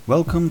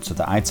Welcome to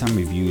the ITAM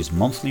Reviews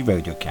monthly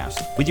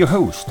radiocast with your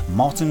host,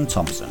 Martin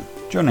Thompson.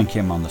 Joining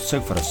him on the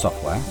sofa of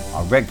software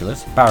are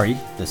regulars Barry,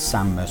 the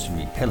Sam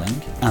Mercenary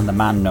Pilling, and the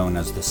man known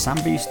as the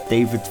Sam Beast,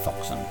 David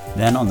Foxen.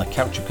 Then on the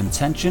couch of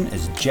contention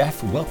is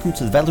Geoff, welcome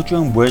to the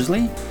Velodrome,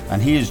 Worsley, and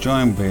he is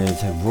joined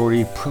with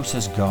Rory,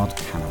 Process Guard,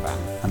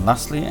 Canavan. And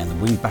lastly, in the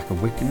wingback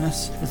of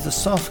wickedness, is the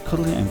soft,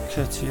 cuddly and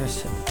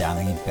courteous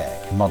Danny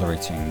Begg.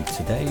 Moderating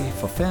today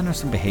for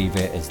fairness and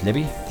behaviour is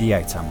Libby, the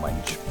ITAM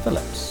wench,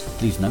 Phillips.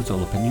 Please note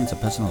all opinions are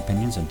personal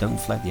opinions and don't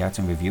reflect the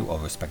ITAM review or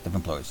respective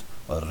employees.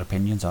 Other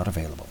opinions are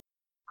available.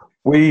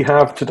 We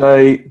have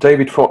today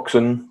David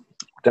Foxen,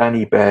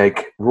 Danny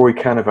Begg, Rory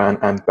Canavan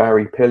and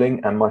Barry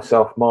Pilling and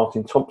myself,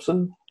 Martin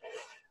Thompson.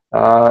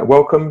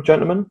 Welcome,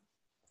 gentlemen.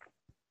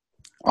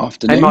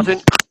 Afternoon. Hey,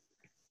 Martin.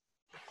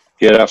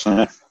 Good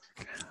afternoon.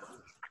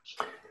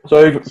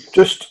 So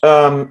just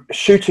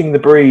shooting the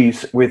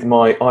breeze with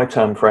my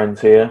ITAM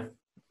friends here.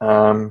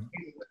 Don't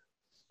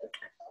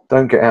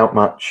get out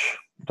much.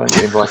 Don't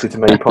get invited to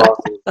many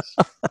parties.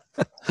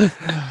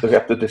 So we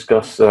have to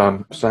discuss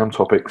SAM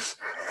topics.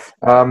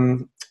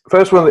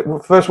 First one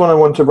I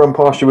want to run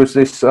past you was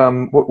this.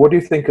 What do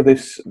you think of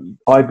this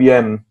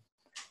IBM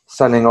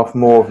selling off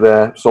more of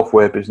their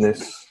software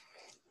business?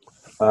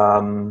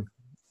 I'm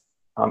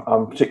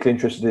particularly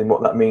interested in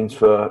what that means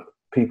for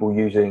people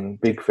using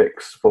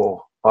BigFix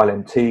for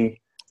ILMT.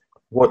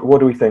 What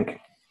do we think?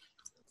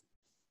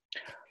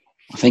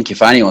 I think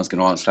if anyone's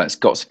going to answer that, it's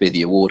got to be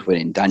the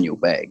award-winning Daniel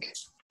Begg.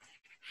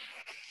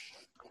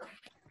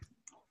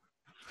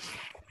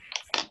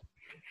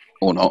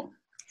 Or not.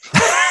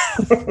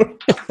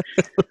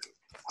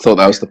 Thought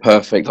that was the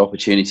perfect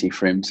opportunity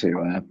for him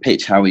to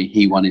pitch how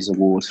he won his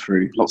award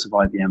through lots of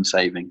IBM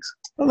savings.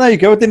 Well, there you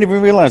go. I didn't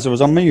even realise I was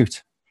on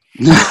mute.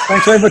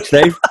 Thanks very much,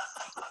 Dave.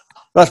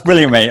 That's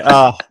brilliant, mate.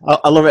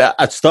 I love it.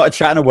 I started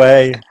chatting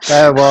away.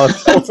 There I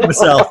was, all to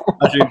myself,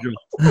 as usual.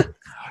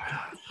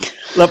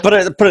 Look,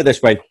 put it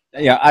this way.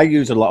 Yeah, I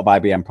use a lot of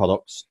IBM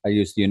products. I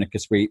use the Unica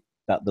suite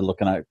that they're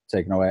looking at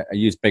taking away. I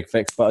use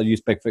BigFix, but I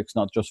use BigFix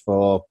not just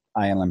for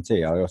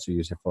ILMT. I also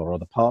use it for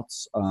other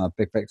parts.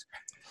 BigFix.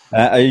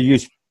 I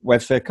use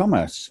WebSphere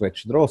Commerce,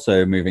 which they're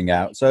also moving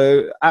out.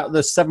 So out of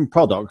the 7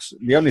 products,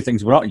 the only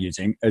things we're not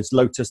using is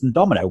Lotus and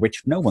Domino,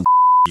 which no one's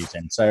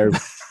using. So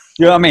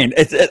you know what I mean?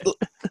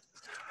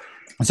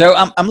 So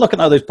I'm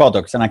looking at those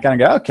products and I kind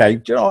of go, okay,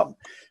 do you know what?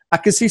 I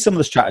can see some of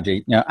the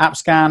strategy. You know,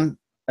 AppScan,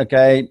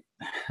 okay,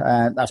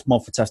 that's more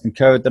for testing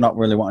code. They're not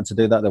really wanting to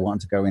do that. They want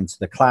to go into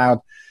the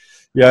cloud.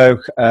 You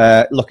know,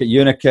 look at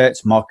Unica,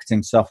 it's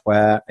marketing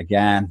software.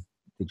 Again,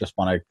 they just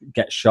want to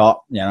get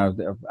shot. You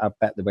know, I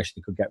bet they wish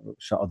they could get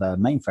shot of their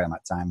mainframe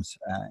at times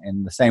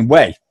in the same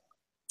way.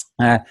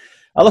 I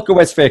look at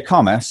WebSphere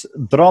Commerce.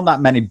 There aren't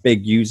that many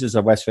big users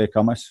of WebSphere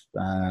Commerce.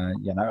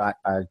 You know,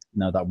 I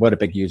know that we're a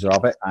big user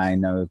of it. I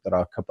know there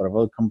are a couple of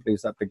other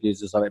companies that are big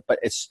users of it, but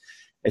it's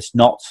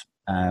not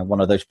one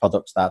of those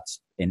products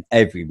that's in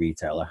every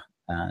retailer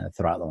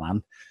throughout the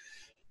land.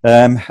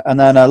 And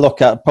then I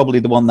look at probably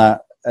the one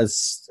that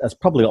has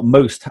probably got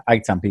most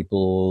ITAM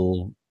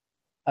people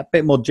a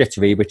bit more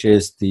jittery, which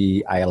is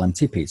the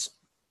ILMT piece,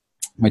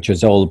 which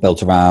is all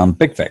built around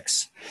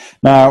BigFix.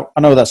 Now,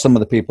 I know that some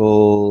of the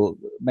people,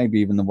 maybe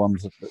even the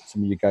ones that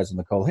some of you guys on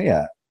the call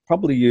here,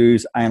 probably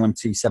use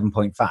ILMT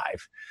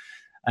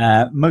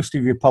 7.5. Most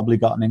of you probably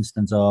got an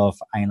instance of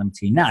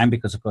ILMT 9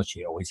 because, of course,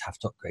 you always have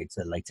to upgrade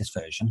to the latest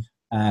version.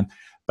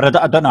 But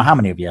I don't know how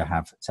many of you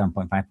have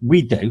 7.5.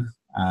 We do.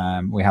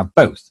 We have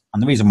both.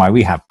 And the reason why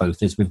we have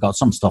both is we've got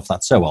some stuff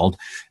that's so old,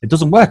 it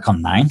doesn't work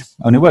on 9,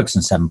 only works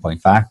in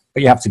 7.5,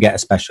 but you have to get a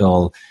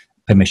special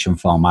permission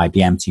from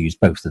IBM to use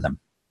both of them.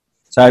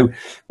 So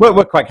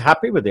we're quite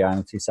happy with the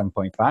ILMT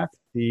 7.5.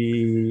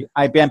 The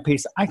IBM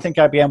piece, I think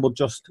IBM will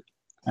just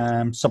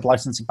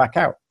sub-license it back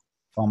out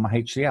from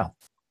HCL.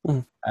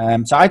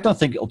 So I don't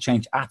think it'll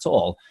change at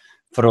all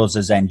for us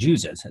as end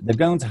users. They're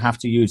going to have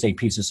to use a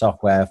piece of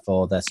software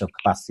for their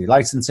subcapacity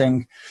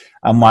licensing,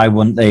 and why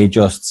wouldn't they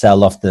just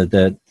sell off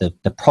the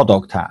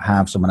product,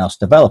 have someone else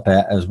develop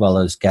it, as well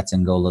as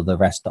getting all of the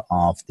rest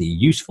of the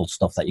useful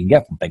stuff that you can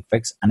get from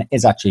BigFix, and it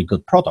is actually a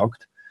good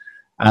product,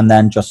 and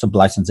then just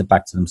sub-license it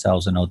back to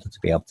themselves in order to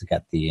be able to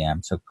get the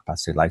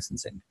subcapacity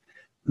licensing.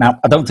 Now,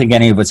 I don't think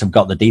any of us have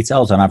got the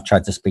details, and I've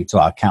tried to speak to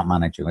our account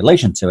manager in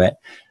relation to it,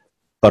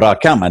 but our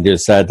account manager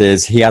said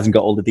is he hasn't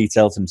got all the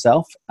details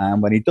himself,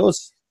 and when he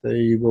does,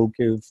 they will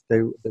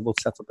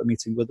set up a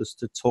meeting with us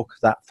to talk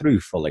that through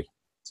fully.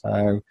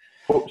 So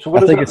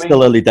I think it's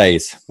still early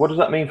days. What does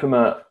that mean from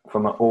an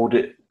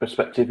audit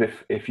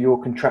perspective? If you're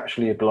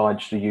contractually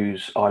obliged to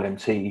use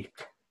ILMT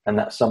and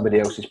that's somebody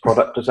else's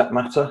product, does that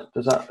matter?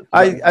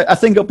 I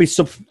think it'll be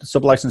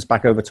sub-licensed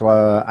back over to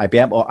our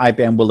IBM, or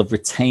IBM will have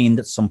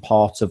retained some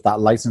part of that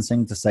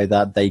licensing to say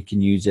that they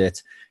can use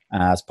it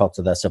as part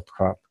of their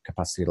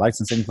subcapacity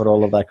licensing for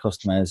all of their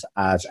customers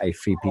as a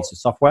free piece of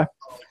software.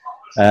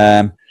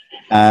 And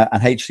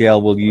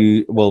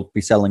HCL will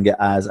be selling it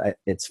as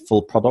its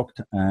full product,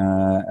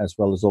 as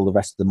well as all the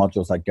rest of the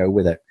modules that go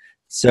with it.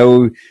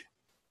 So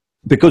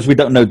because we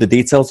don't know the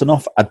details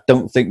enough, I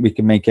don't think we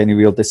can make any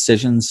real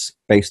decisions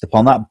based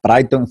upon that. But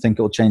I don't think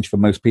it will change for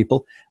most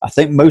people. I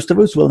think most of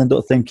us will end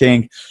up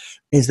thinking,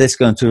 is this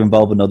going to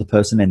involve another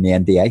person in the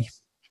NDA?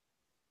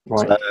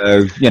 Right.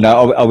 So,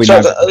 are we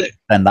now going to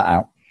send that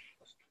out?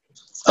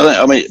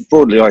 I mean,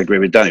 broadly, I agree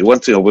with Danny. One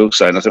thing I will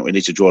say, and I think we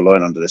need to draw a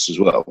line under this as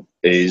well,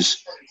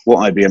 is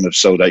what IBM have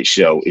sold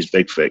HCL is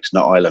BigFix,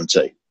 not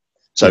ILMT.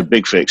 So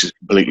BigFix is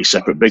completely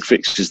separate.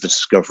 BigFix is the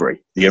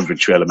discovery, the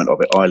inventory element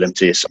of it.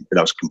 ILMT is something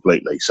else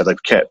completely. So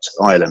they've kept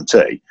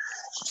ILMT.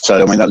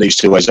 So, I mean, that leaves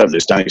two ways open.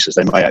 As Danny says,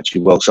 they may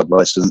actually well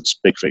sub-license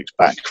BigFix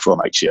back from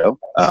HCL.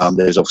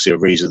 There's obviously a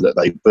reason that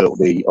they built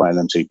the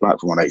ILMT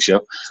platform on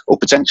HCL. Or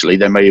potentially,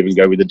 they may even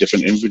go with a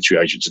different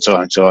inventory agent to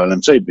tie into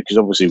ILMT, because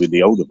obviously with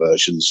the older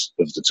versions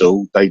of the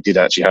tool, they did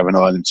actually have an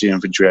ILMT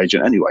inventory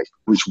agent anyway,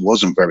 which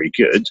wasn't very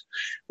good,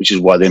 which is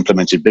why they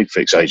implemented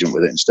BigFix agent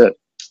with it instead.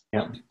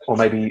 Yeah, or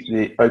maybe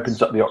it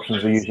opens up the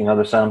options of using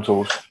other SAM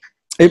tools.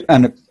 It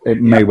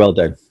may well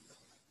do.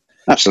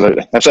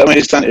 Absolutely. I mean,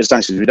 as Danny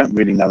says, we don't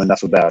really know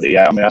enough about it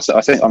yet. I mean,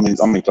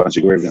 I'm inclined to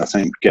agree with him. I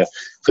think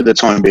for the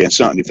time being,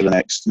 certainly for the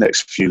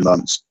next few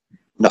months,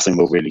 nothing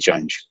will really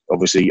change.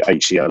 Obviously,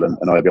 HCL and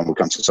IBM will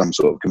come to some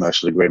sort of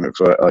commercial agreement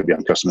for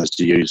IBM customers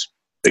to use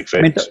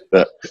BigFix,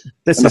 but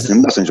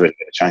nothing's really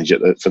going to change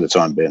it for the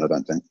time being, I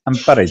don't think. And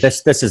Barry,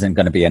 this isn't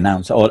going to be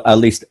announced, or at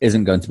least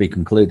isn't going to be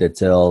concluded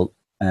till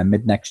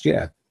mid next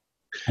year.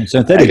 And so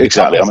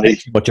exactly. I mean,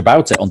 much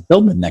about it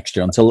until mid next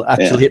year, until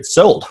actually it's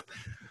sold.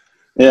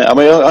 Yeah, I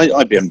mean,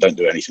 IBM don't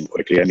do anything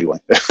quickly anyway.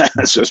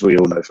 That's as we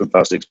all know from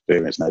past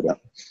experience, no doubt.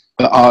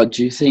 But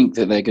do you think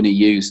that they're going to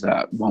use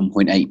that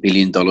 $1.8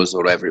 billion or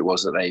whatever it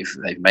was that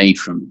they've made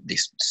from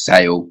this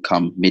sale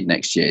come mid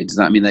next year? Does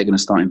that mean they're going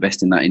to start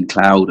investing that in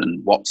cloud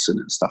and Watson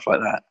and stuff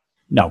like that?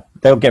 No,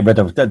 they'll get rid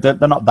of. They're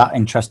not that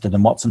interested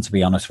in Watson, to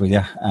be honest with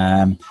you.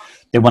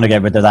 They want to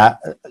get rid of that.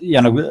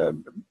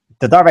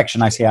 The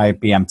direction I see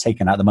IBM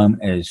taking at the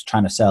moment is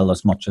trying to sell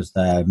as much as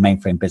their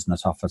mainframe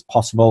business off as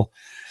possible.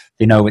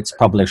 They know it's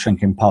probably a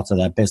shrinking part of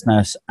their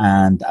business,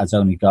 and has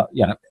only got,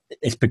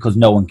 it's because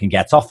no one can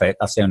get off it.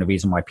 That's the only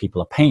reason why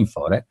people are paying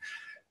for it.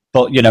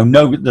 But,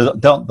 no,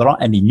 there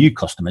aren't any new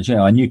customers.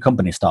 A new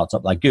company starts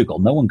up like Google.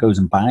 No one goes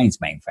and buys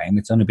mainframe.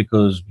 It's only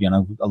because,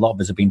 a lot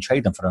of us have been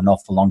trading for an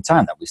awful long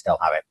time that we still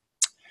have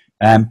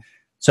it.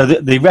 So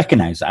they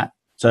recognize that.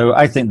 So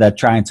I think they're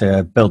trying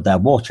to build their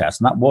war chest,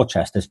 and that war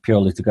chest is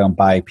purely to go and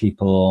buy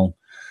people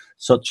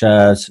such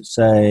as,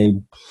 say,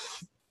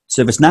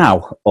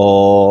 ServiceNow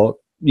or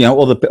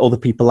other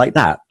people like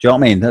that. Do you know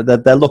what I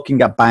mean? They're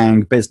looking at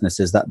buying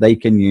businesses that they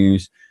can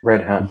use.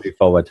 Red Hat. Move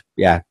forward.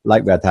 Yeah,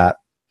 like Red Hat.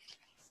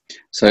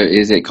 So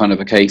is it kind of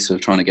a case of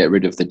trying to get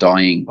rid of the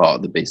dying part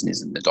of the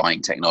business and the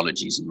dying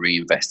technologies and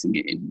reinvesting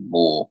it in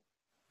more?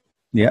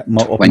 Yeah,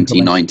 more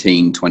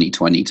 2019,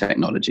 2020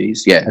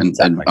 technologies. Yeah,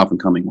 exactly. and up and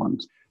coming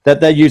ones.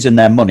 They're using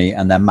their money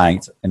and their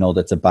might in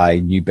order to buy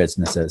new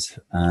businesses,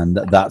 and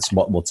that's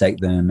what will take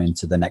them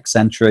into the next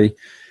century,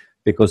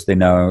 because they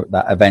know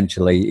that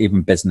eventually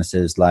even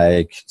businesses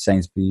like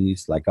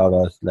Sainsbury's, like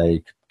Oros,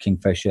 like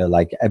Kingfisher,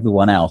 like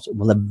everyone else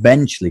will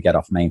eventually get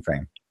off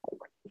mainframe.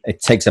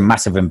 It takes a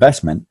massive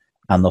investment,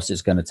 and thus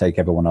it's going to take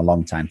everyone a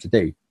long time to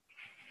do.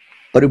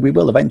 But we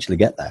will eventually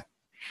get there.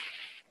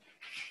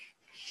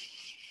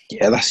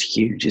 Yeah, that's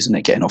huge, isn't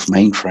it, getting off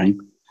mainframe?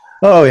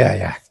 Oh,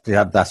 yeah.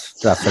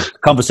 That's a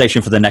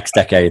conversation for the next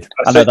decade.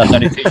 I know that's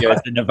only 2 years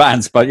in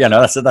advance, but,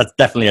 that's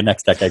definitely a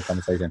next decade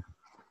conversation.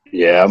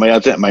 Yeah, I mean, I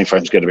think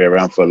mainframe's going to be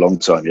around for a long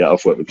time. Yeah,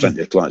 I've worked with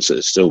plenty of clients that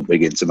are still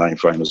big into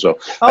mainframe as well.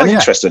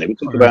 Interestingly,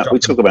 we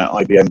talk about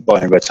IBM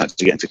buying Red Hat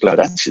to get into cloud.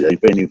 Actually,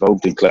 they've been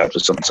involved in cloud for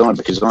some time,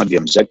 because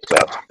IBM Z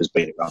Cloud has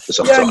been around for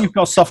some time. Yeah, you've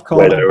got Softcore,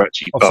 where they're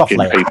actually parking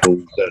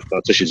people,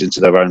 partitions into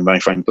their own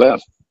mainframe cloud.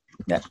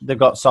 Yeah, they've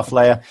got soft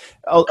layer.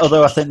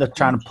 Although I think they're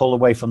trying to pull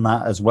away from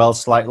that as well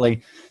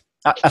slightly.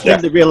 I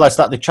think they realised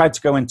that they tried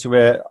to go into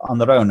it on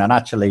their own, and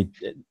actually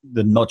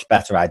the much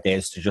better idea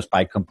is to just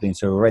buy companies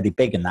who are already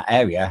big in that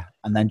area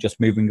and then just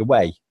moving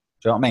away. Do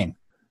you know what I mean?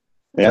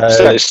 Yeah,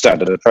 it's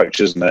standard approach,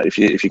 isn't it?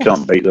 If you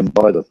can't beat them,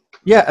 buy them.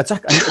 Yeah,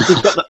 exactly.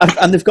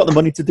 And they've got the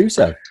money to do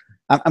so.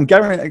 I'm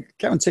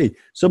guarantee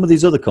some of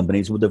these other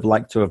companies would have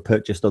liked to have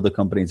purchased other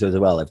companies as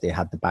well if they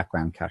had the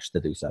background cash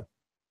to do so.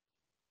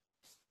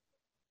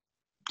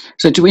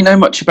 So do we know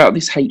much about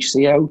this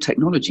HCL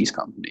Technologies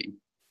company?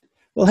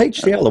 Well,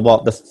 HCL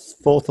are the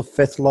fourth or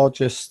fifth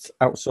largest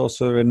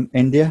outsourcer in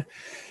India.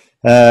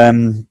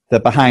 They're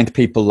behind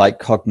people like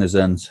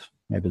Cognizant.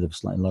 Maybe they're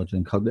slightly larger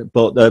than Cognizant,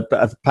 but they're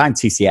behind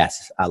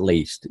TCS at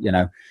least,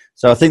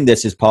 So I think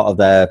this is part of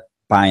their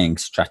buying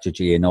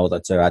strategy in order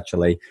to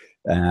actually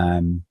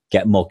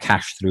get more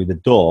cash through the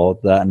door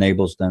that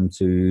enables them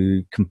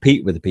to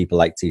compete with the people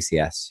like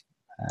TCS.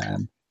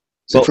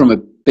 So from a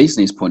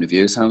business point of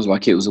view, it sounds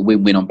like it was a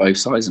win-win on both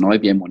sides, and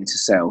IBM wanted to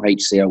sell,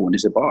 HCL wanted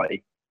to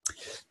buy.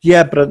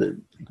 Yeah, but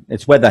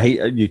it's whether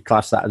you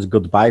class that as a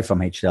good buy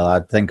from HCL.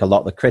 I think a lot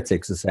of the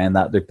critics are saying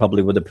that they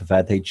probably would have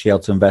preferred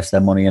HCL to invest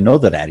their money in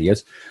other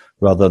areas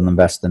rather than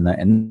invest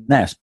in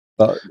this.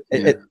 But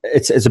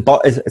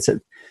it's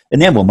in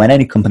the end, when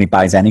any company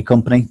buys any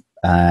company,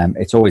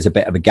 it's always a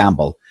bit of a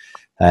gamble.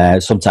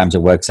 Sometimes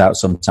it works out,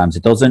 sometimes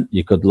it doesn't.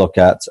 You could look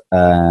at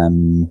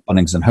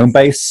Bunnings and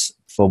Homebase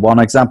for one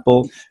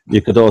example.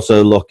 You could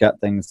also look at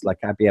things like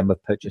IBM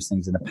have purchased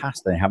things in the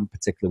past that haven't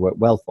particularly worked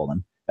well for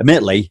them.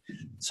 Admittedly,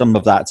 some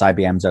of that's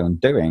IBM's own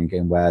doing,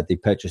 in where they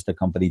purchased a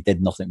company,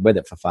 did nothing with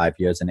it for 5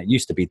 years, and it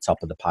used to be top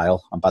of the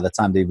pile. And by the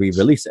time they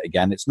re-release it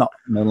again, it's no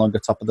longer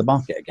top of the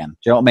market again. Do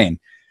you know what I mean?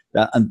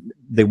 And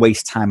they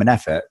waste time and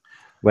effort.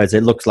 Whereas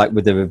it looks like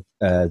with the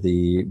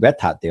Red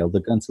Hat deal,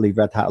 they're going to leave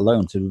Red Hat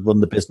alone to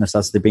run the business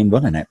as they've been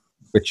running it,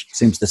 which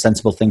seems the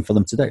sensible thing for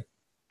them to do.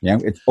 You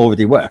know, it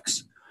already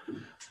works.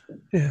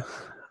 Yeah.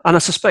 And I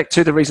suspect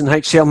too the reason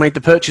HCL made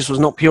the purchase was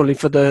not purely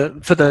for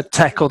the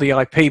tech or the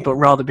IP, but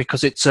rather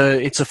because it's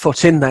a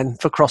foot in then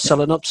for cross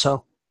sell and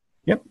upsell.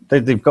 Yep,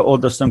 they've got all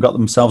this and got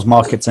themselves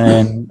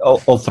marketing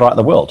all throughout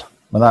the world.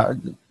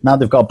 Now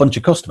they've got a bunch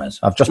of customers.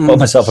 I've just bought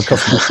myself a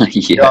customer.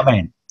 You know what I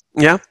mean?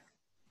 Yeah.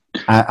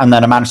 And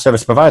then a managed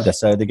service provider,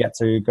 so they get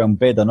to go and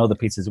bid on other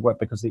pieces of work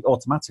because they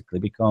automatically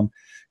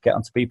get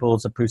onto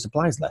people's approved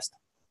supplies list.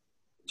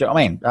 Do you know what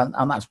I mean?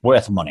 And that's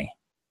worth money.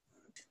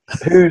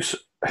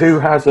 Who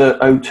has a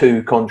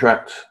O2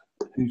 contract?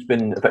 Who's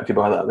been affected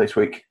by that this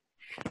week?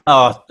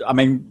 I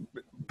mean,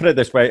 put it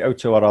this way: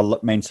 O2 are our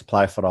main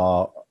supplier for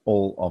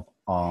all of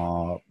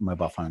our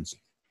mobile phones.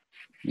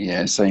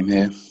 Yeah, same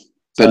here,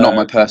 but not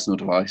my personal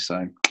device.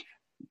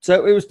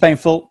 So it was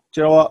painful.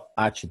 Do you know what?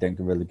 I actually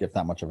didn't really give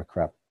that much of a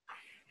crap.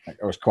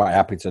 I was quite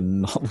happy to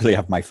not really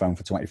have my phone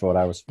for 24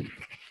 hours.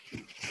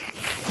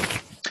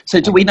 So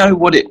do we know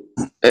what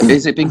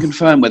is it been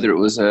confirmed whether it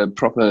was a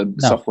proper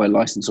software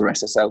license or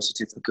SSL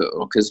certificate,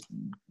 or because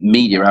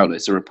media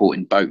outlets are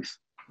reporting both?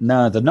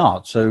 No, they're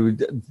not. So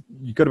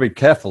you've got to be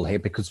careful here,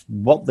 because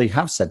what they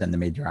have said in the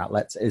media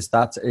outlets is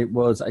that it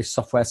was a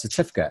software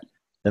certificate.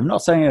 They're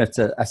not saying it's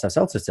a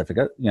SSL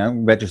certificate,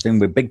 registering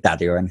with Big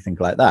Daddy or anything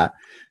like that.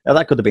 Now,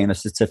 that could have been a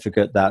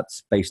certificate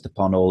that's based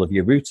upon all of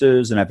your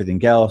routers and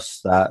everything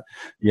else that,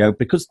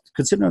 because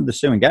considering they're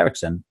suing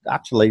Ericsson,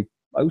 actually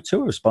O2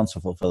 are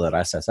responsible for their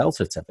SSL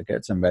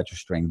certificates and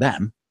registering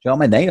them. Do you know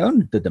what I mean? They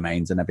own the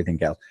domains and everything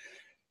else.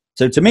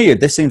 So to me,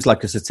 this seems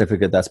like a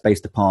certificate that's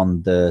based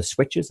upon the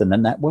switches and the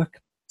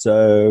network.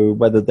 So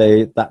whether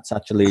that's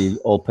actually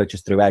all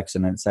purchased through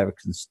Ericsson and it's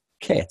Ericsson's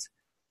kit,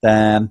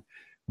 then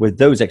with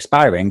those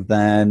expiring,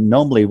 then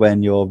normally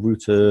when your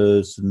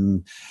routers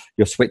and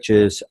your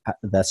switches,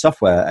 their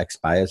software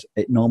expires,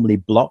 it normally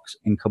blocks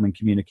incoming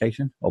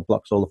communication or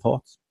blocks all the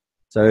ports.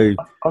 So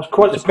I was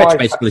quite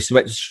surprised.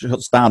 Switch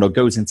shuts down or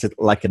goes into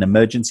like an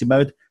emergency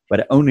mode, but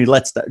it only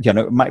lets that,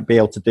 it might be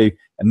able to do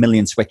 1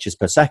 million switches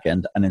per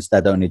second and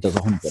instead only does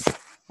 100.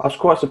 I was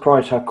quite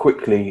surprised how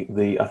quickly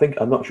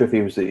I'm not sure if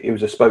he was a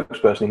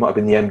spokesperson, he might have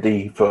been the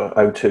MD for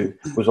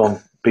O2, was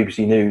on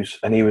BBC News,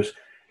 and he was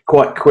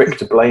quite quick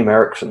to blame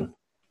Ericsson.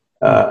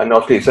 And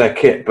obviously it's their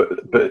kit,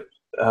 but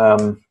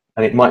and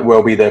it might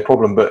well be their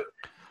problem, but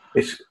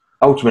it's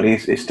ultimately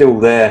it's still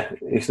their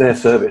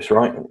service,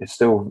 right? It's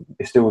still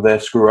their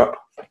screw up.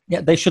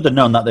 Yeah, they should have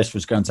known that this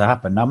was going to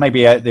happen. Now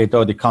maybe they'd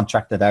already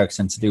contracted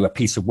Ericsson to do a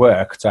piece of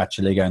work to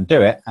actually go and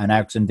do it, and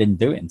Ericsson didn't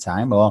do it in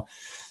time, or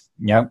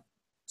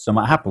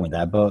something happened with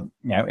that. But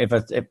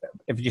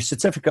if your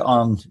certificate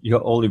on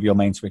all of your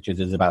main switches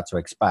is about to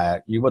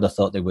expire, you would have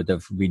thought they would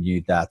have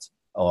renewed that,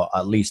 or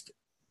at least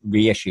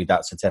reissued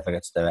that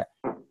certificate to it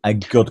a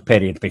good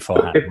period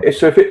beforehand.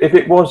 So if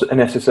it was an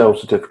SSL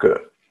certificate,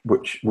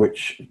 which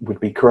would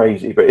be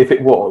crazy, but if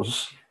it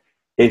was,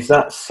 is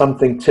that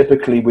something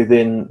typically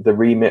within the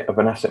remit of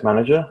an asset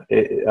manager?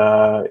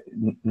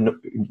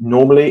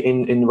 Normally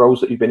in the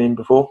roles that you've been in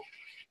before?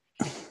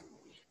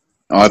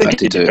 I've had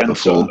to do it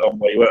before. On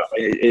where you are.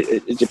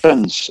 It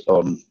depends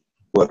on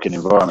working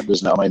environment,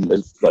 doesn't it? I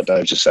mean, like Dave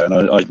was just saying,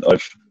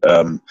 I've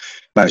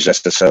managed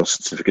SSL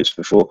certificates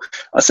before.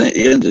 I think at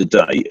the end of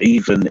the day,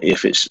 even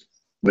if it's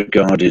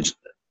regarded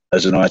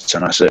as an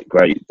ITAM asset,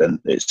 great, then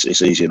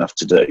it's easy enough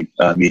to do.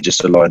 You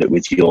just align it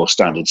with your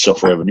standard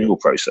software renewal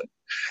process.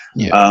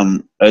 Yeah.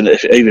 And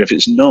even if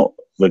it's not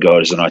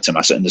regarded as an ITAM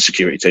asset and the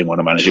security team want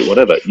to manage it,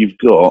 whatever, you've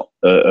got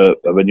a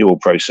renewal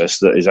process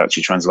that is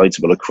actually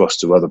translatable across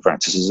to other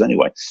practices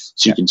anyway.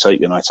 So you can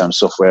take an ITAM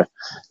software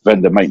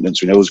vendor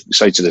maintenance renewals,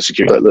 say to the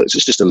security, look, let's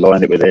just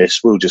align it with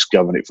this, we'll just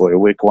govern it for you,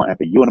 we're quite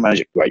happy. You want to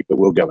manage it, great, but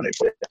we'll govern it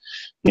for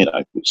you.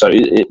 So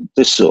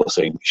this sort of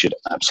thing should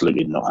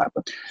absolutely not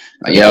happen.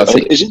 Yeah, I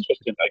think it's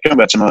interesting, though, going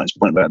back to Martin's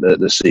point about the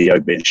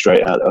CEO being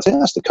straight out, I think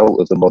that's the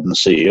cult of the modern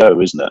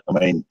CEO, isn't it? I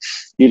mean,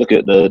 you look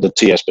at the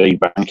TSB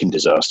banking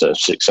disaster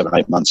 6, 7,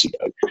 8 months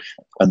ago,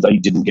 and they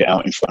didn't get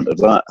out in front of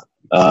that.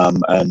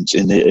 And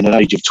in an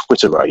age of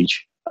Twitter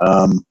rage,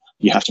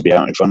 you have to be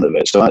out in front of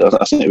it. So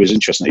I think it was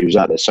interesting that he was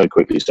out there so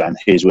quickly saying,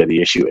 here's where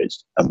the issue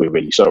is, and we're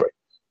really sorry.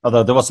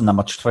 Although there wasn't that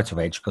much Twitter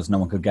rage because no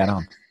one could get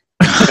on.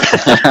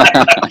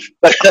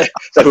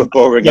 They were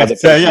boring. Yeah, they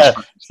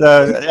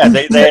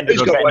ended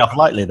up getting off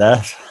lightly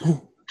there.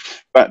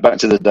 Back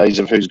to the days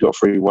of who's got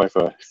free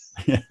Wi-Fi.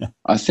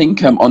 I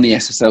think on the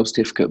SSL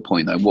certificate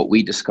point, though, what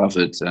we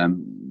discovered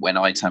when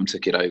ITAM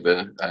took it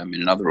over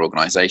in another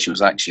organisation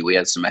was actually we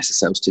had some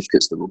SSL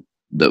certificates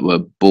that were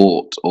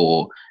bought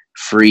or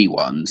free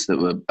ones that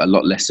were a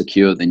lot less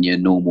secure than your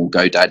normal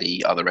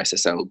GoDaddy other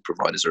SSL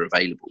providers are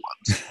available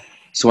ones.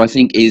 So I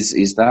think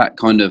is that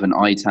kind of an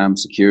ITAM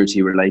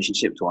security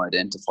relationship to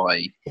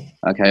identify,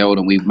 okay, hold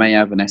on, we may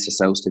have an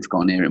SSL certificate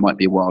on here, it might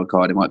be a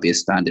wildcard, it might be a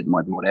standard, it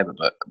might be whatever,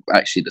 but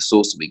actually the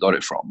source that we got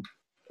it from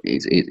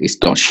is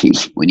dodgy.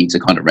 We need to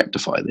kind of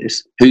rectify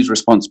this. Who's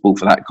responsible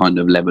for that kind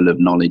of level of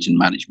knowledge and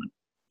management?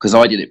 Because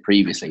I did it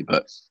previously,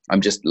 but I'm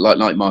just,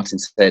 like Martin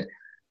said,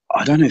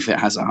 I don't know if it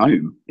has a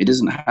home. It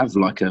doesn't have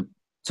like a...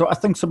 So I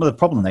think some of the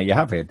problem that you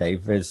have here,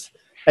 Dave, is,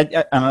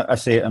 and I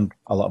see it in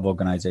a lot of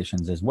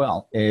organizations as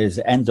well, is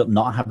it ends up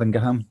not having a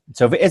home.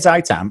 So if it is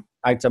ITAM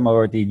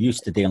already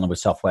used to dealing with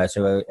software,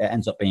 so it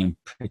ends up being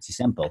pretty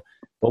simple.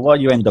 But what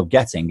you end up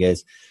getting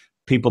is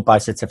people buy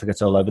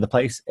certificates all over the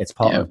place. It's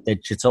part of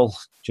digital.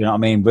 Do you know what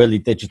I mean? Really,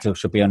 digital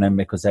should be on them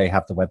because they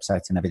have the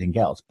websites and everything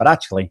else. But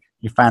actually,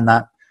 you find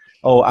that,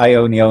 oh, I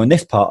only own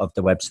this part of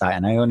the website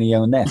and I only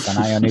own this and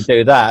I only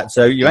do that.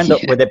 So you end up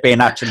with it being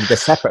actually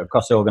separate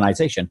across the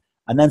organization.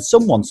 And then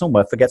someone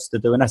somewhere forgets to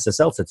do an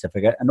SSL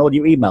certificate and all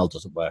your email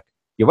doesn't work.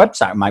 Your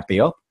website might be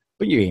up,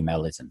 but your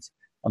email isn't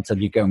until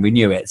you go and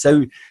renew it.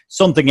 So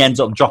something ends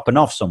up dropping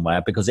off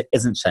somewhere because it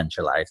isn't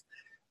centralized.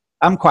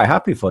 I'm quite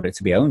happy for it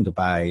to be owned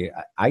by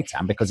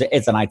ITAM because it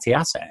is an IT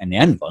asset in the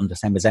end fund, the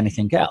same as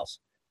anything else.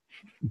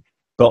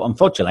 But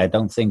unfortunately, I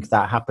don't think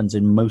that happens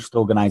in most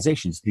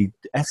organizations. The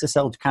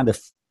SSL kind of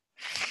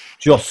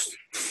just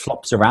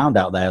flops around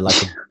out there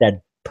like a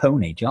dead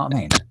pony. Do you know what I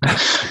mean?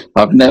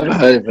 I've never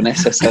heard of an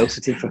SSL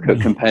certificate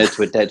compared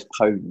to a dead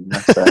pony.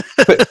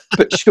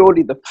 But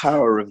surely the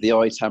power of the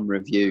ITAM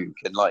review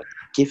can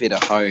give it a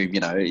home.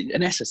 You know,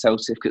 an SSL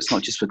certificate's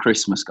not just for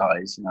Christmas,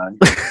 guys. You know,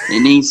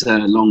 it needs a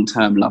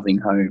long-term loving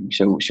home.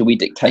 Shall we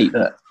dictate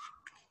that?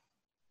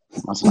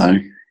 I don't know.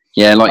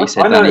 Yeah, like you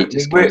said, Danny, it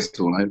just goes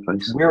all over the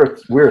place.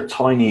 We're a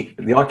tiny.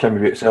 The ITAM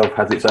review itself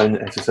has its own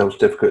SSL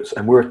certificates,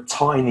 and we're a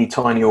tiny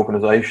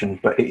organisation.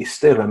 But it is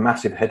still a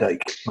massive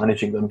headache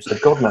managing them. So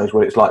God knows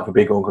what it's like for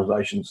big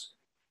organisations.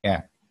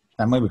 Yeah,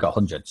 and we've got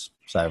hundreds.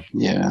 So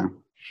yeah,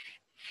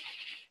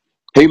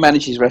 who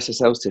manages your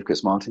SSL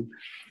certificates, Martin?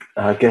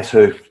 Guess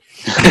who?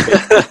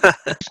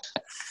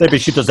 Maybe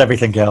she does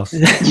everything else.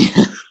 I'd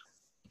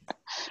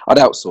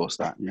outsource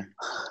that. Yeah.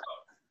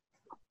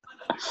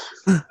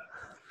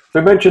 So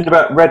we mentioned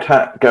about Red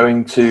Hat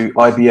going to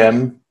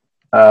IBM.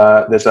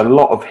 There's a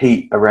lot of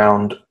heat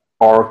around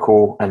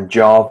Oracle and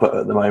Java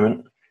at the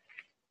moment.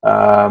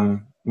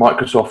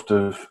 Microsoft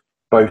have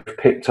both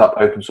picked up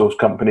open source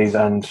companies,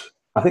 and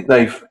I think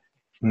they've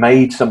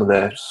made some of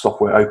their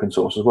software open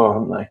source as well,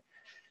 haven't they?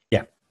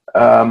 Yeah.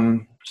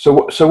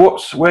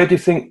 Where do you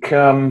think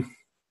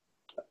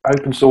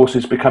open source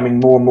is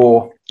becoming more and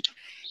more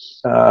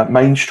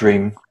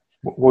mainstream?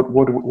 What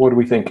do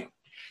we think?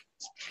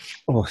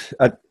 Oh,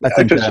 I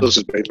think open source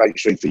has been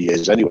mainstream for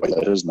years anyway,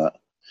 though, hasn't it?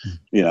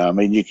 You know, I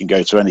mean, you can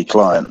go to any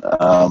client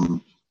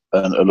and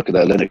look at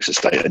their Linux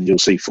estate, and you'll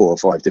see 4 or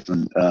 5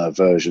 different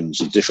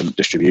versions of different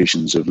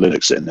distributions of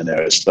Linux sitting in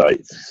their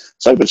estate.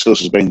 So open source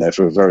has been there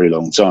for a very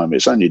long time.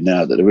 It's only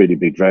now that the really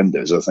big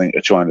vendors, I think,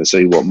 are trying to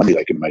see what money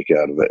they can make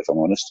out of it, if I'm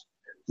honest,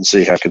 and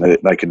see how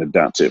they can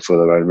adapt it for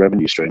their own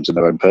revenue streams and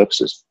their own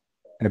purposes.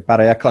 And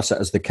Barry, I class it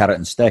as the carrot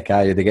and stick.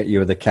 They get you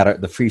with the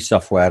carrot, the free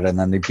software, and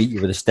then they beat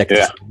you with a stick.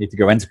 Yeah. You need to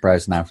go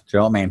enterprise now. Do you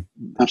know what I mean?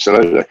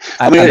 Absolutely.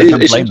 I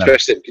mean, it's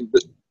interesting.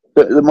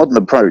 But the modern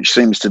approach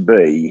seems to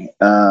be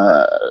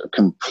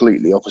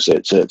completely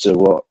opposite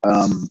to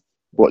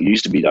what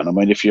used to be done. I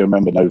mean, if you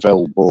remember,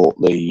 Novell bought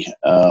the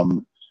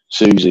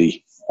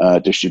SUSE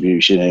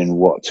distribution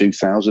in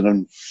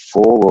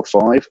 2004 or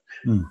 5.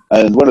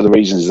 And one of the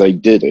reasons they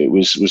did it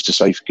was to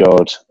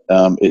safeguard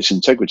its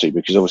integrity,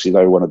 because obviously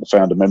they were one of the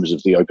founder members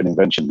of the Open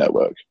Invention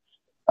Network.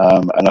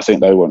 And I think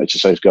they wanted to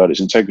safeguard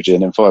its integrity.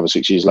 And then 5 or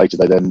 6 years later,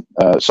 they then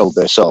sold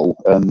their soul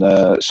and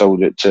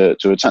sold it to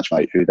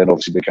Attachmate, who then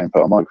obviously became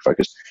part of Micro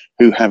Focus,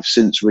 who have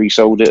since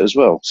resold it as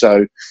well.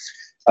 So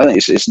I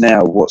think it's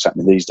now what's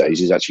happening these days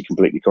is actually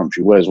completely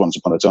contrary. Whereas once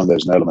upon a time, there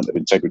was an element of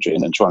integrity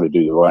and then trying to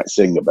do the right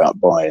thing about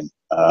buying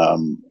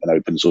an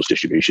open source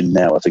distribution.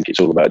 Now I think it's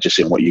all about just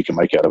seeing what you can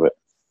make out of it.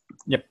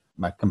 Yep,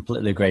 I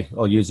completely agree.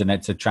 Or using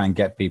it to try and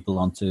get people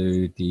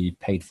onto the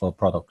paid for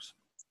products.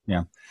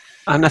 Yeah.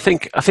 And I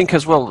think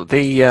as well,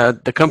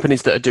 the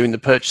companies that are doing the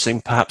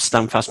purchasing, perhaps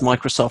Standfast,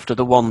 Microsoft, are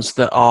the ones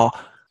that are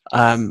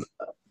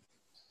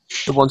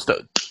the ones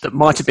that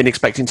might have been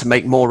expecting to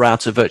make more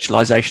out of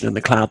virtualization in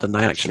the cloud than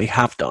they actually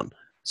have done.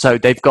 So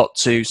they've got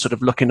to sort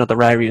of look in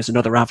other areas and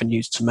other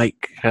avenues to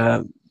make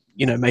up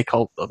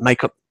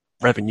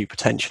revenue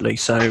potentially.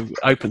 So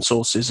open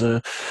source is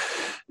a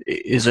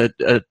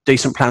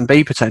decent plan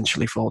B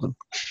potentially for them.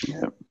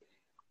 Yeah.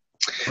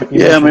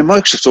 Yeah, I mean,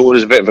 Microsoft's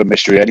always a bit of a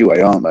mystery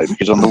anyway, aren't they?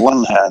 Because on the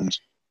one hand,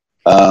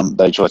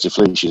 they try to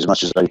fleece you as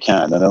much as they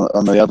can, and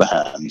on the other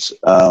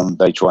hand,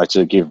 they try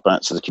to give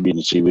back to the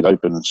community with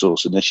open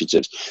source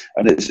initiatives.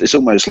 And it's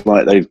almost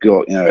like they've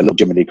got a little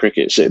Jiminy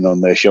Cricket sitting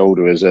on their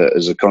shoulder as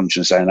a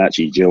conscience, saying,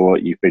 "Actually, do you know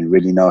what? You've been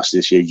really nasty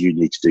this year. You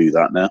need to do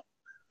that now."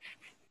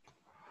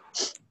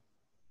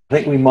 I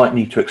think we might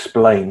need to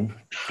explain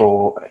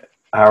for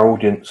our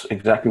audience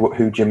exactly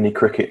who Jiminy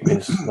Cricket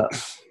is.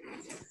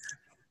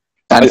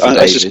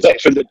 I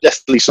suspect from the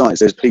deathly silence,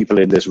 there's people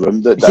in this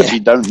room that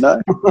actually don't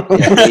know.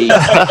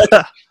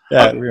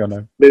 Yeah, we all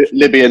know.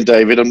 Libby and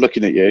David, I'm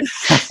looking at you.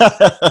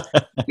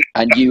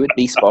 And you would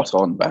be spot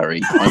on,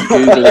 Barry. I'm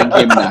Googling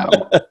him now.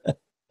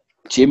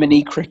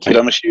 Jiminy Cricket.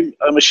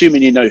 I'm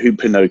assuming you know who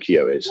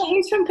Pinocchio is. Yeah,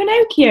 he's from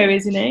Pinocchio,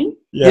 isn't he?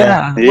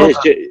 Yeah. He is.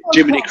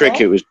 Jiminy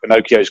Cricket was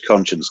Pinocchio's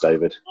conscience,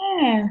 David.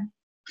 Yeah.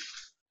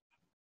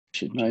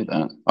 Should know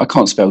that. I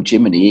can't spell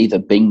Jiminy either.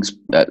 Bing's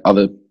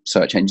other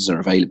search engines are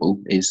available.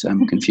 Is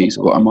confused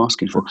with what I'm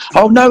asking for.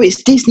 Oh no,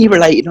 it's Disney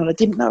related, and I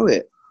didn't know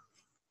it.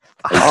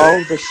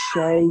 Oh, the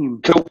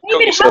shame.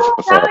 David, how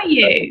old are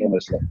you?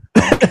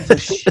 The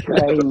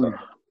shame.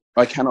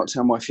 I cannot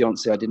tell my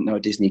fiance I didn't know a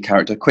Disney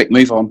character. Quick,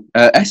 move on.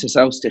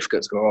 SSL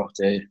certificates go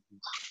after.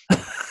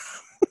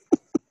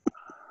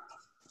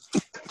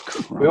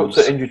 We ought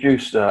to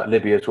introduce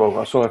Libby as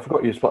well. Sorry, I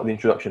forgot you as part of the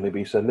introduction,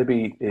 Libby. So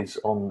Libby is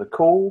on the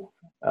call.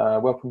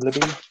 Welcome,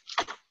 Libby.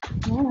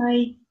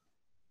 Hi.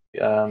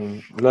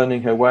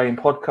 Learning her way in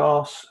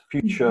podcasts,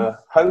 future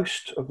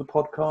host of the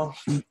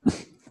podcast.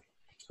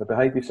 So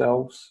behave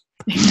yourselves.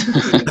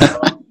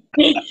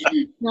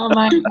 Not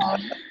my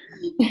fault.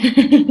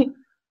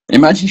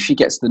 Imagine if she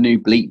gets the new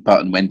bleep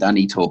button when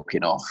Danny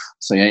talking off.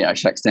 So yeah,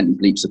 she accidentally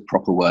bleeps a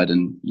proper word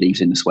and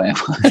leaves in the swear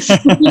words.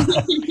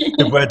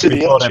 The word To be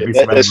before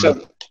honest,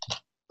 every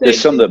there's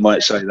some that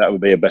might say that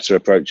would be a better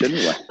approach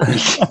anyway.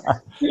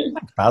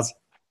 Baz.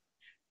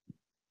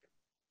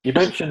 You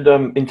mentioned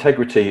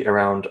integrity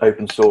around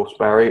open source,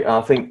 Barry.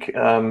 I think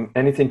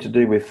anything to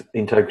do with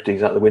integrity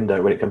is out the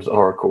window when it comes to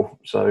Oracle.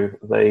 So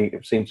they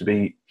seem to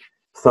be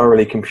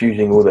thoroughly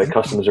confusing all their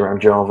customers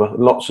around Java.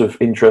 Lots of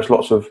interest,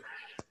 lots of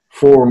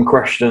forum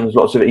questions,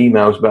 lots of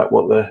emails about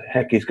what the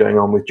heck is going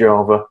on with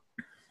Java.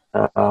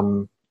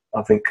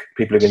 I think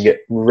people are going to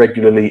get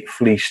regularly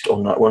fleeced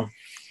on that one.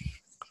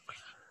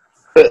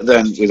 But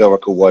then with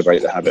Oracle, why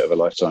break the habit of a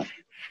lifetime?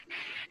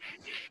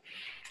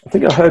 I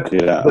think I heard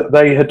that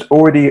they had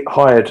already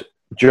hired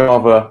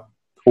Java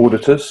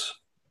auditors.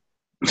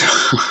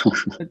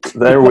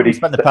 They're already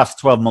spent the past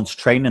 12 months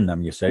training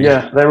them, you say.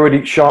 Yeah, they're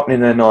already sharpening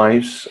their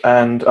knives.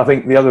 And I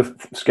think the other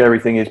scary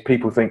thing is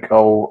people think,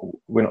 oh,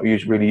 we're not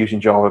really using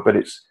Java, but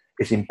it's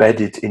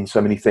embedded in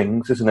so many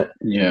things, isn't it?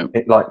 Yeah.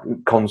 Like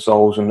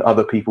consoles and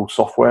other people's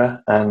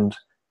software, and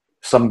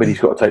somebody's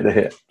got to take the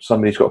hit.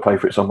 Somebody's got to pay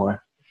for it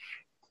somewhere.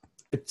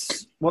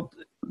 It's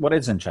what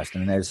is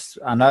interesting is,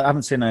 and I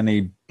haven't seen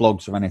any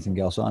blogs or anything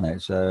else on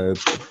it, so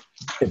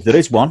if there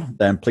is one,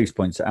 then please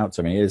point it out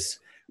to me, is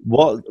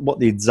what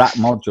the exact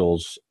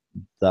modules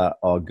that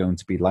are going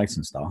to be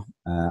licensed are.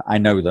 I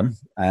know them,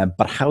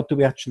 but how do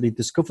we actually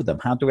discover them?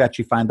 How do we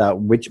actually find out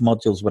which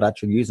modules we're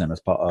actually using as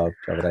part of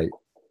Java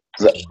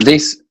 8?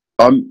 This,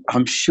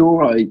 I'm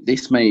sure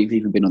this may have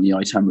even been on the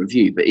ITAM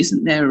review, but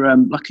isn't there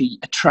like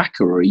a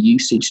tracker or a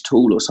usage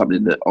tool or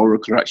something that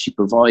Oracle are actually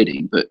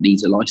providing but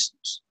needs a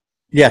license?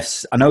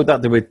 Yes, I know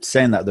that they were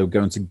saying that they were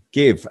going to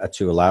give a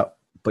tool out,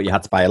 but you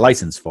had to buy a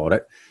license for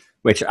it,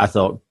 which I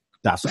thought,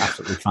 that's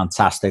absolutely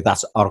fantastic.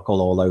 That's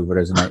Oracle all over,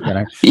 isn't it? You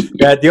know,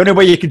 yeah. The only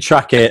way you can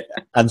track it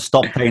and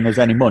stop paying us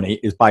any money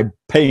is by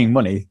paying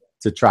money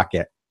to track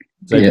it.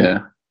 So yeah.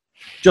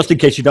 Just in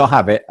case you don't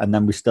have it, and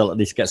then we still at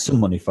least get some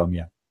money from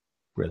you.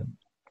 Brilliant.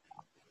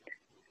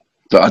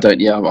 But I don't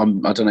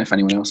know if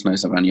anyone else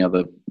knows of any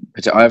other.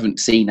 I haven't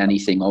seen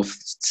anything of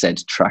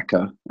said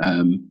tracker.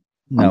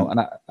 No, and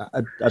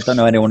I don't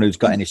know anyone who's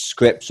got any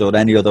scripts or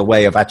any other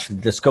way of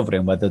actually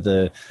discovering whether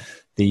the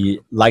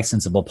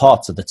licensable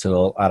parts of the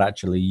tool are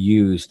actually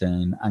used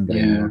in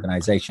Angular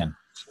organization.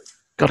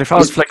 God, if I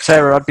was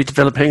Flexera, I'd be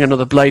developing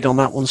another blade on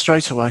that one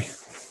straight away.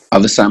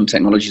 Other SAM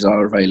technologies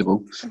are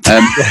available. We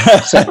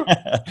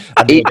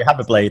have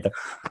a blade.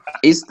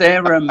 Is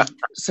there an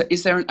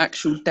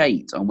actual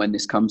date on when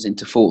this comes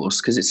into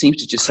force? Because it seems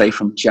to just say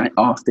from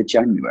after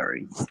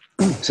January.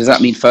 So does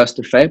that mean 1st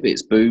of Feb?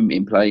 It's boom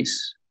in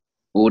place.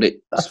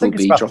 Audit. I think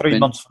it's about 3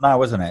 months from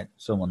now, isn't it?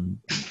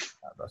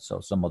 I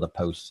saw some other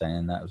post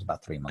saying that it was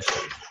about 3 months.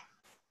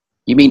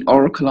 You mean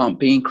Oracle aren't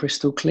being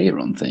crystal clear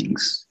on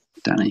things,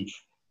 Danny?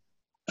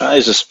 That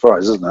is a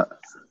surprise, isn't it?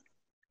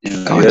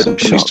 Guys, I'm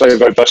they're so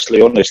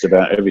robustly honest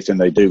about everything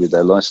they do with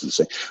their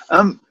licensing.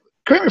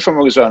 Correct me if I'm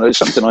wrong as well. It's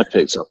something I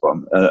picked up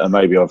on, and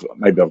maybe I've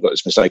got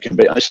this mistaken.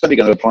 But it's only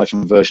going to apply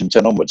from version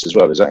 10 onwards as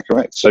well. Is that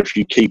correct? So if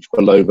you keep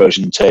below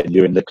version 10,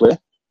 you're in the clear.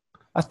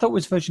 I thought it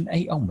was version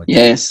 8 onwards.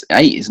 Yes,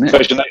 8, isn't it?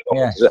 Version 8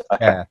 onwards. Yeah. Is it?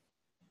 Okay. Yeah.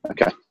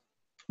 Okay.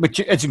 Which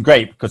isn't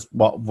great because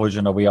what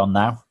version are we on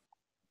now?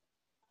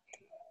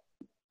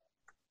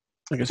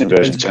 I guess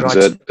Version 10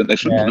 is the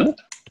next one, isn't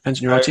it? Depends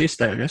on your IT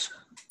estate, I guess.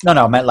 No,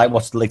 I meant like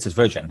what's the latest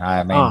version?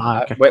 I mean,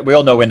 okay. we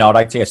all know in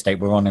our IT estate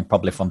we're running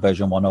probably from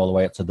version 1 all the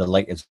way up to the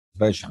latest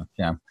version.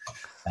 You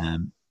know,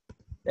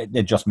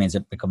 it just means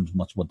it becomes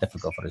much more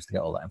difficult for us to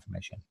get all that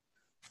information.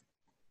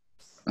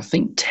 I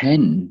think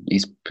 10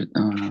 is. I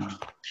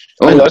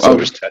thought it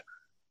was 10.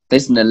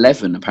 There's an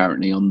 11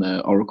 apparently on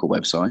the Oracle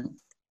website.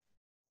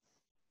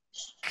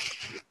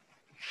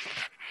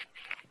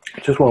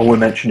 Just while we're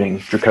mentioning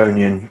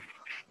draconian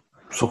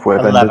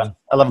software vendors,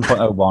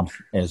 11.01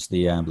 is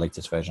the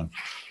latest version.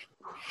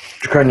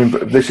 draconian.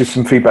 This is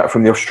some feedback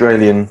from the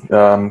Australian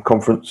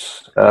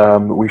conference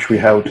which we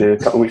held here a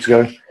couple of weeks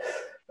ago.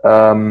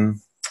 The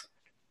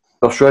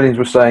Australians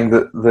were saying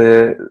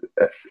that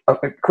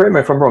correct me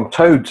if I'm wrong.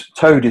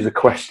 Toad is a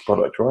Quest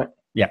product, right?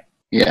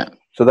 Yeah.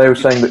 So they were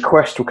saying that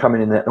Quest will come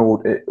in their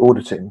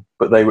auditing,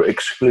 but they were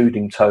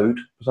excluding Toad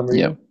for some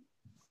reason. Yeah.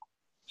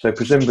 So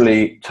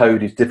presumably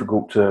Toad is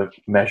difficult to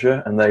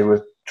measure, and they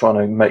were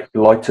trying to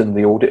lighten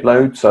the audit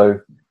load.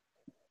 So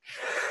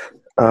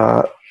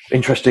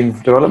interesting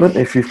development.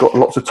 If you've got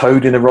lots of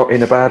Toad in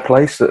a bad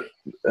place, that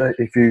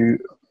if you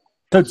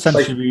Toad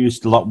tends to be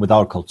used a lot with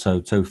Oracle.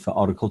 So for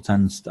Oracle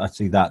I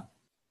see that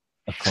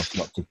across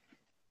lots of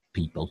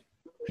people,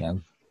 you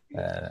know,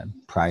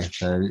 prior.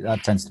 So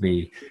that tends to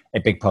be a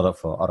big product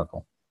for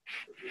Oracle.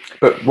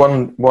 But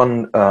one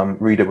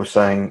reader was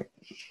saying,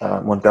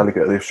 one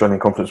delegate at the Australian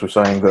conference was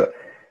saying that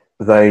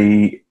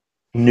they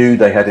knew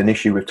they had an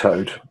issue with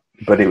Toad,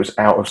 but it was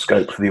out of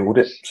scope for the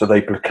audit. So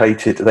they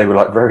were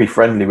like very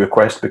friendly with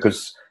Quest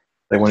because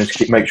they wanted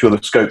to make sure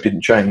the scope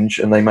didn't change,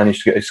 and they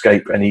managed to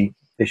escape any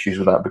issues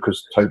with that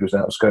because Toad was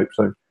out of scope.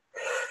 So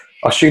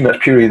I assume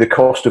that's purely the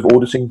cost of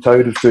auditing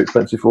Toad was too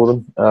expensive for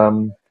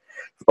them.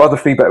 Other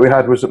feedback we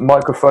had was that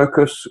Micro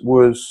Focus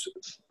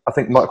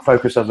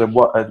has a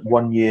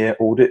 1 year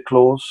audit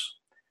clause,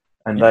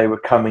 and they were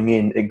coming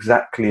in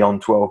exactly on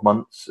 12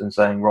 months and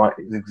saying, right,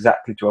 it's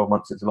exactly 12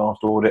 months since the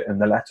last audit,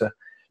 and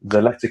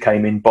the letter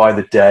came in by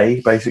the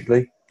day,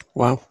 basically.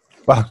 Wow.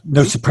 Well,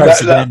 no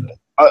surprise again.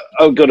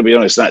 I've got to be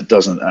honest, that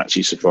doesn't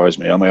actually surprise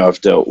me. I mean,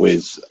 I've dealt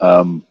with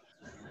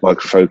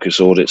Micro Focus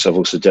audits. I've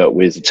also dealt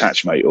with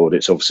Attachmate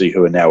audits, obviously,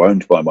 who are now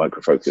owned by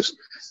Micro Focus.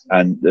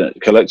 And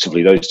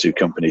collectively, those two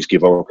companies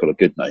give Oracle a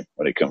good name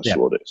when it comes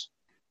to audits.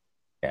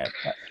 Yeah,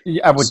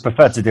 I would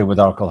prefer to deal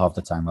with Oracle half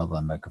the time rather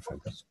than Micro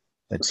Focus.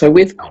 So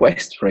with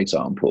Quest, for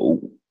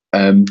example,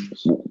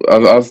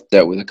 I've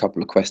dealt with a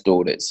couple of Quest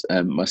audits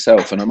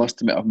myself, and I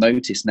must admit I've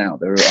noticed now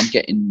I'm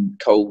getting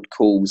cold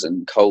calls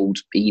and cold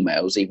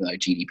emails, even though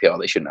GDPR,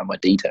 they shouldn't have my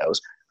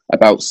details,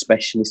 about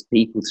specialist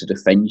people to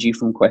defend you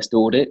from Quest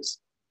audits.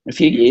 A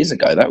few years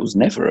ago, that was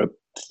never a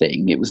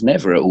thing. It was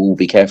never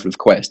be careful of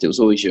Quest. It was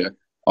always your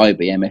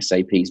IBM,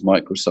 SAPs,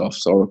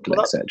 Microsofts, Oracle,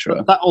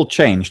 etc. That all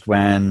changed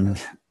when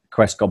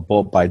Quest got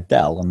bought by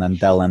Dell, and then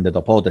Dell ended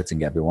up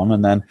auditing everyone.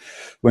 And then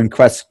when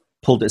Quest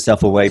pulled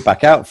itself away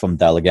back out from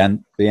Dell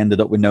again, they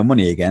ended up with no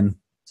money again.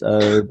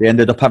 So they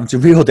ended up having to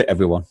re-audit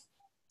everyone.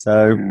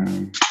 So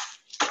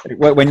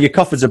when your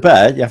coffers are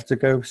bare, you have to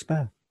go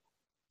spare.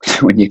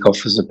 When your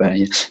coffers are bare,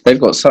 they've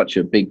got such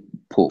a big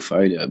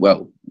portfolio.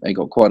 Well, they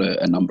got quite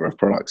a number of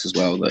products as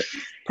well that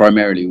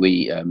primarily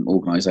we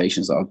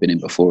organisations that I've been in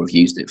before have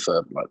used it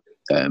for, like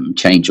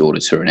change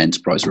auditor and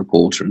enterprise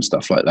reporter and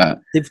stuff like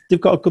that. They've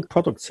got a good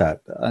product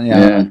set.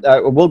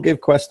 We'll give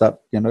Quest that.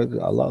 You know,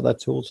 a lot of their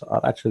tools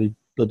are actually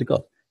bloody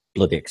good,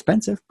 bloody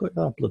expensive, but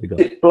bloody good.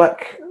 It's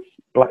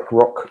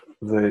BlackRock,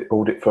 the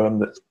audit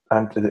firm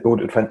and the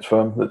audit defence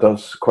firm that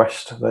does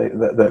Quest. They're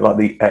like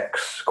the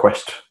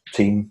ex-Quest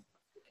team.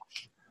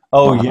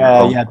 Oh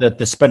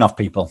the spin-off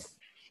people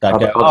that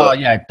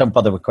don't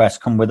bother with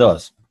Quest, come with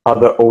us.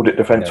 Other audit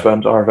defence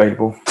firms are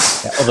available.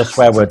 Yeah, other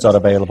swear words are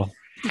available.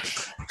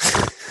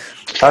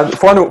 And the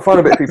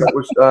final bit of feedback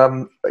was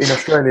in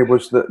Australia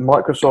was that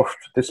Microsoft,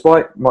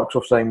 despite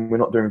Microsoft saying we're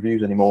not doing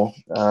reviews anymore,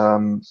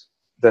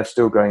 they're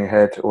still going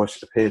ahead, or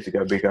appear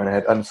to be going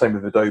ahead. And the same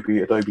with Adobe.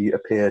 Adobe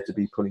appeared to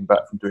be pulling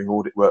back from doing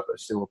audit work, but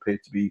still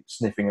appeared to be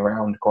sniffing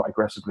around quite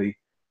aggressively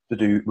to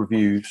do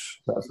reviews.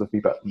 That's the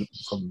feedback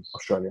from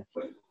Australia.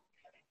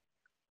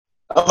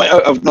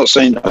 I've not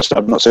seen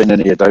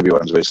any Adobe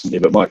ones recently,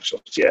 but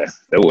Microsoft,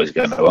 they're always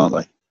going to, aren't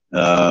they?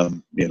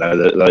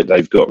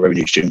 They've got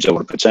revenue streams they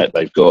want to protect.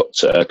 They've got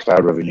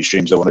cloud revenue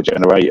streams they want to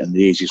generate, and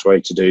the easiest way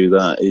to do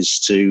that is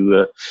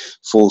to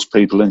force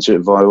people into it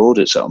via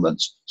audit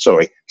settlements.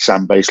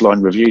 SAM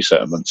baseline review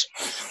settlements,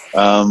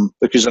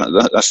 because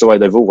that's the way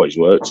they've always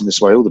worked, and this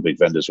way all the big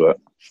vendors work.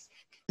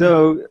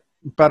 So,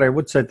 but I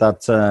would say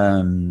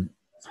that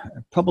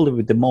probably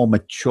with the more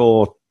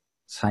mature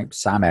type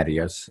SAM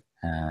areas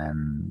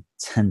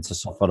tend to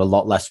suffer a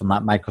lot less from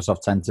that.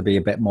 Microsoft tend to be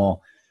a bit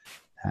more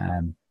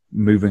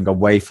moving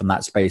away from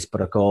that space,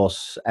 but of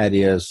course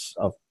areas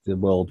of the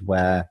world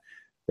where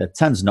there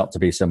tends not to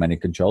be so many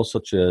controls,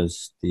 such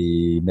as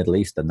the Middle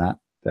East and that,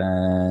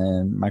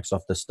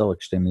 Microsoft is still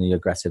extremely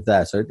aggressive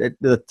there. So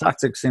the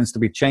tactic seems to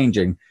be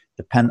changing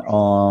depending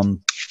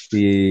on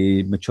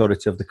the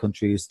maturity of the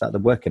countries that they're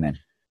working in.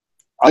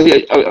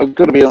 I've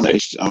got to be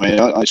honest. I mean,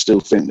 I still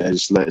think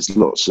there's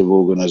lots of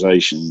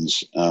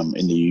organisations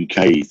in the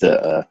UK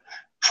that are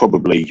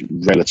probably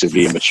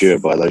relatively immature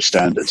by those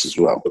standards as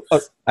well.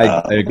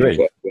 I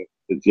agree.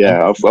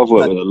 Yeah, I've worked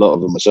with a lot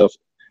of them myself,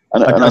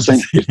 and I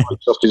think if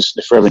Microsoft can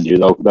sniff revenue,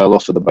 they'll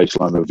offer the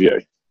baseline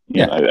review.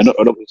 You know,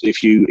 and obviously,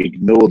 if you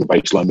ignore the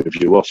baseline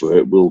review offer,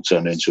 it will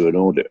turn into an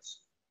audit.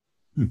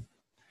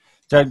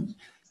 So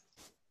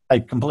I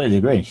completely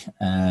agree.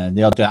 My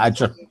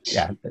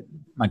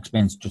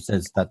experience just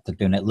says that they're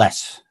doing it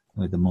less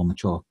with the more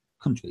mature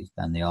countries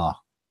than they are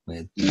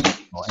with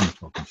more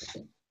immature countries.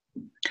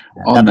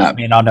 That doesn't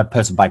mean on a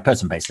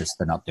person-by-person basis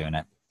they're not doing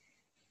it.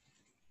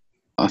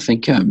 I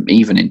think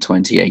even in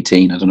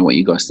 2018, I don't know what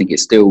you guys think, it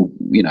still,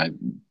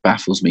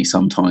 baffles me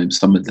sometimes,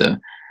 some of the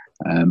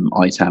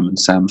ITAM and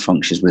SAM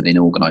functions within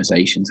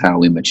organisations,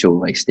 how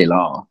immature they still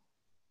are,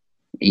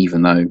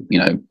 even though,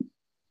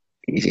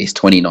 it's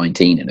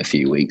 2019 in a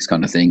few weeks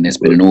kind of thing. There's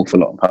been an awful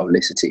lot of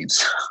publicity and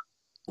stuff.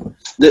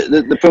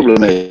 The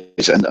problem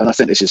is, and I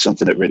think this is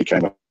something that really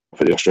came up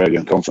for the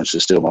Australian conference,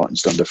 is still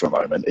Martin's thunder for a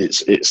moment.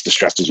 It's the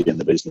strategy and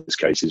the business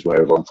cases where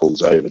everyone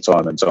falls over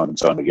time and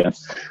time again,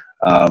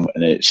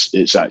 and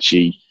it's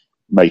actually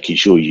making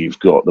sure you've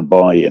got the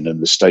buy-in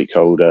and the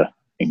stakeholder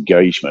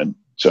engagement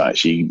to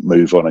actually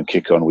move on and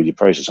kick on with your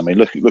process. I mean,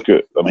 look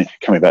at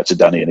coming back to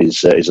Danny and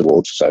his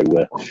awards. So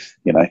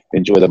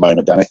enjoy the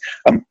moment, Danny.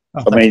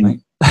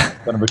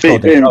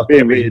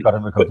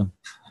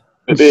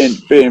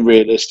 Being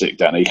realistic,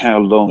 Danny, how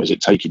long has it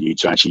taken you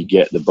to actually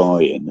get the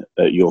buy-in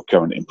at your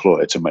current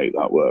employer to make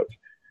that work?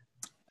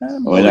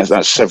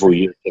 That's several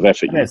years of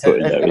effort you've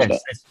put in there, isn't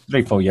it? It's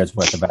 3-4 years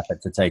worth of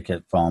effort to take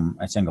it from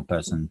a single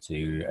person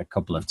to a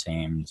couple of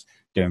teams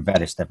doing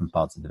various different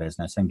parts of the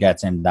business and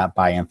getting that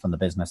buy-in from the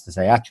business to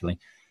say, actually,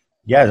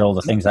 all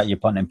the things that you're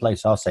putting in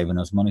place are saving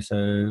us money,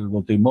 so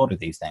we'll do more of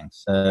these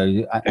things.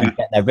 So and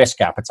get their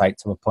risk appetite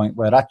to a point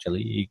where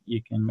actually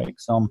you can make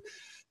some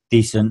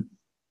decent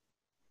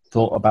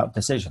thought about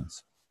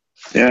decisions.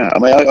 Yeah,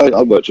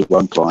 I worked with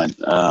one client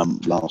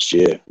last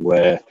year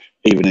where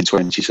even in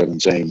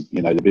 2017,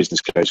 the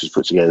business case was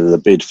put together, the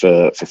bid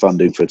for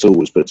funding for a tool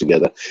was put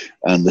together,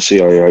 and the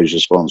CIO's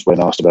response when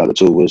asked about the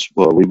tool was,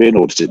 "Well, are we being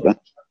audited then?"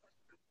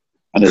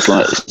 And it's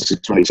like, this is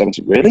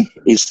 2017, really?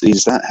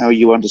 Is that how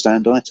you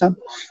understand ITAM?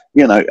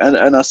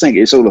 And I think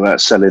it's all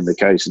about selling the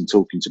case and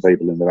talking to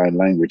people in their own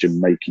language and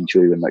making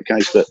sure you're in that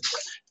case. But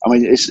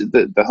it's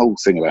the whole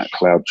thing about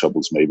cloud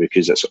troubles me,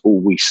 because that's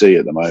all we see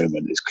at the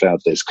moment is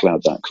cloud this,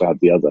 cloud that, cloud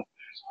the other.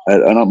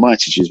 And my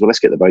attitude is, well, let's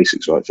get the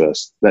basics right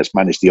first. Let's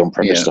manage the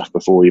on-premise stuff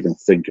before we even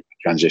think of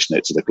transitioning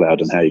it to the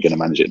cloud and how you're going to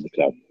manage it in the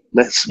cloud.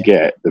 Let's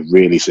get the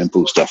really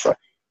simple stuff right.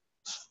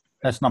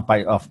 Let's not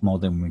bite off more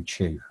than we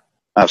chew.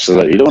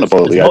 Absolutely. You don't want to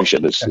boil the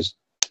ocean. There's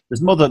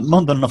more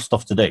than enough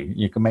stuff to do.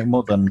 You can make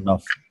more than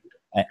enough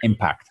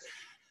impact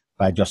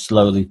by just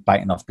slowly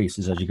biting off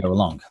pieces as you go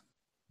along.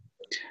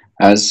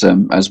 As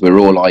we're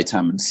all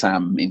ITAM and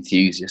SAM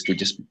enthusiasts, it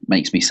just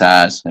makes me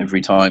sad every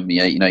time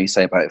you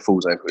say about it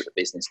falls over at the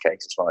business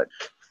case. It's like,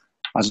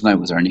 I don't know,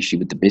 was there an issue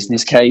with the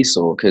business case,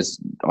 or because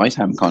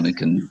ITAM kind of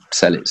can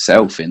sell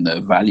itself in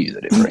the value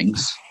that it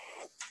brings?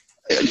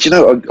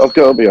 I've got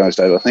to be honest,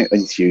 Dave, I think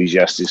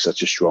enthusiast is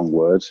such a strong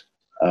word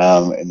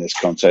in this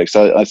context.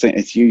 I think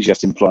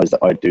enthusiast implies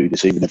that I'd do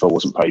this even if I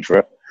wasn't paid for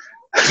it.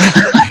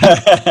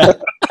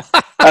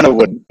 And I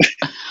wouldn't.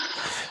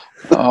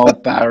 Oh,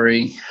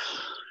 Barry.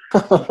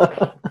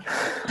 I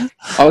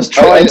was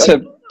trying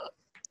to.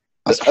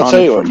 I'll tell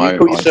you what. You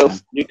put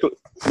yourself. You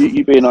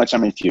be an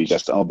ITAM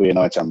enthusiast. I'll be an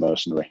ITAM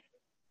mercenary.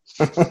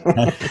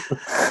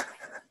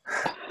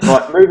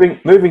 Right,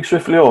 moving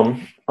swiftly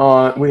on.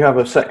 We have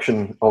a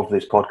section of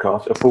this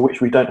podcast for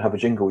which we don't have a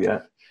jingle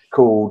yet,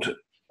 called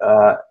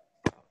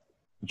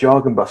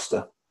Jargon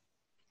Buster.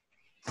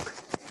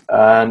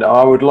 And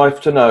I would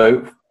like to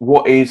know,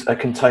 what is a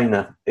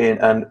container?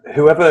 And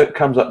whoever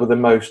comes up with the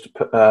most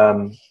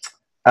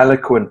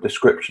eloquent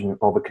description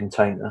of a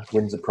container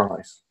wins a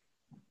prize.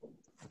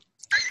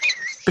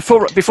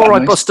 Before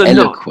I bust a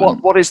nut,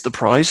 what is the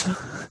prize?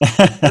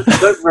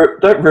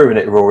 Don't ruin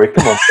it, Rory.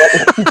 Come on.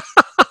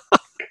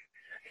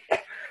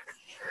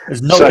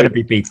 There's not going to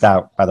be beeped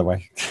out, by the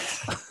way.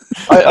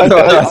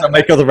 I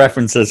make other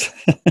references.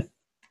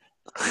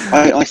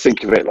 I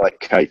think of it like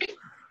cake.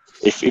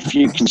 If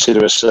you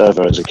consider a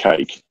server as a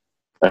cake,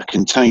 a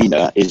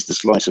container is the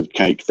slice of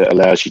cake that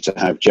allows you to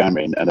have jam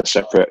in, and a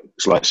separate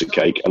slice of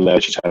cake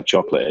allows you to have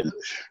chocolate in,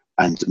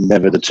 and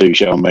never the two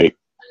shall meet.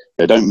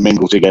 They don't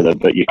mingle together,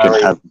 but you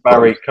can have...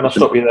 Barry, can I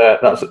stop you there?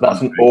 That's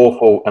an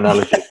awful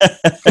analogy.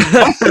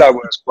 That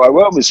works quite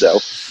well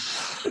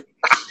myself.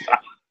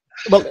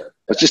 Well,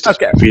 it's just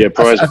for your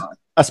prize.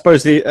 I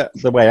suppose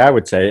the way I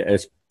would say it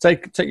is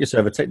take your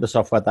server, take the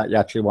software that you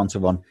actually want to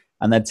run,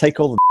 and then take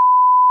all the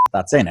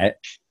that's in it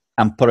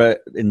and put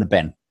it in the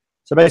bin.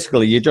 So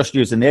basically, you're just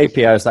using the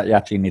APIs that you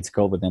actually need to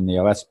call within the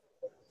OS,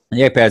 and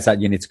the APIs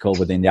that you need to call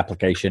within the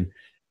application.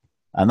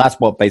 And that's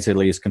what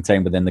basically is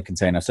contained within the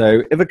container.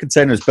 So if a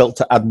container is built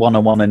to add 1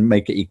 and 1 and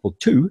make it equal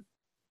 2,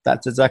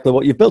 That's exactly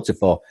what you've built it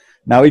for.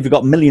 Now, if you've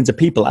got millions of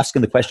people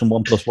asking the question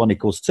 1 + 1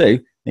 = 2,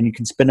 then you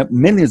can spin up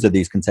millions of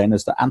these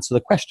containers to answer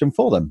the question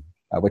for them,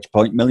 at which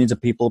point millions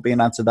of people are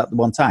being answered at the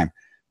one time.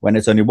 When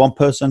it's only one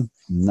person,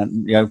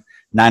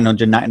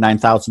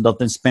 999,000 of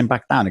them spin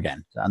back down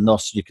again. And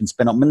thus, you can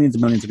spin up millions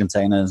and millions of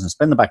containers and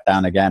spin them back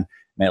down again.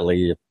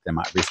 Mainly, the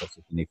amount of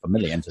resources you need for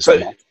millions. A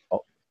server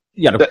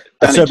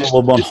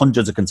will run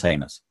hundreds of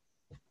containers.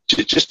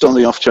 Just on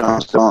the off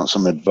chance there aren't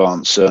some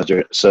advanced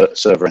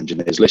server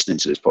engineers listening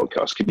to this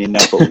podcast, can you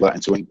now put all that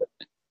into English?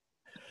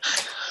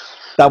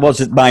 That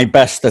wasn't my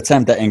best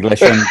attempt at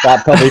English, and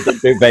that probably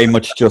didn't do very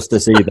much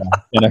justice either.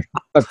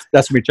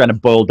 That's me trying to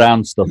boil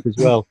down stuff as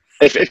well.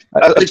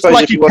 It's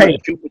like you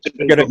take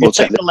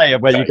the layer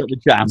where you got the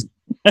jam.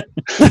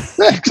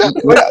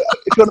 Exactly.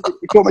 If you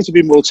want me to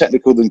be more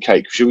technical than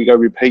cake, should we go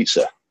with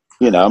pizza?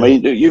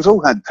 You've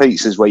all had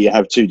pizzas where you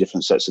have 2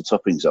 different sets of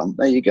toppings on.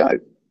 There you go.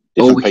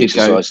 Or we could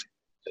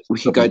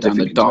go down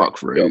the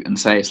dark route and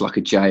say it's like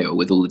a jail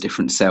with all the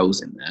different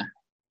cells in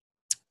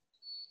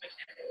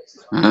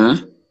there.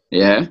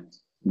 Yeah?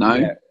 No?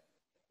 Yeah.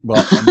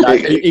 Well,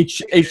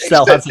 each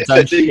cell has its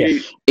own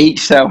shit.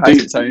 Each cell has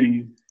its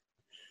own...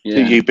 Yeah.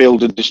 Do you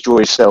build and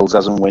destroy cells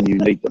as and when you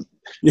need them?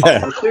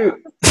 Yeah. I do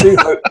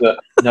hope that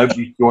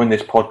nobody's joined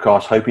this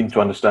podcast hoping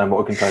to understand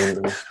what a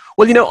container is.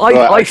 Well,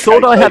 I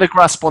thought I had a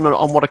grasp on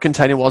what a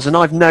container was, and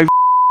I've no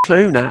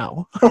clue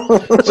now.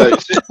 So,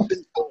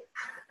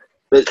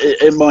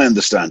 in my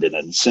understanding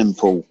and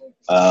simple,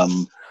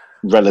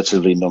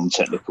 relatively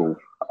non-technical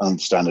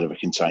understanding of a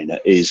container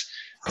is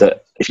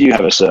that if you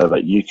have a server,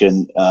 you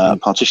can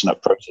partition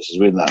up processes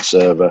within that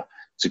server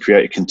to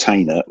create a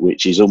container,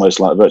 which is almost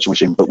like a virtual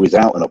machine, but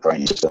without an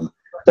operating system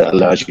that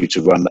allows you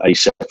to run a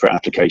separate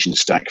application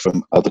stack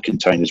from other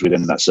containers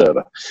within that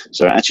server.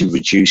 So it actually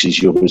reduces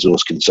your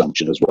resource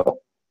consumption as well.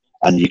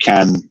 And you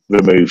can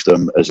remove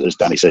them, as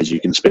Danny says,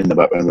 you can spin them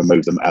up and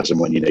remove them as and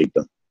when you need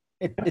them.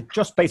 It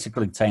just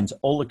basically contains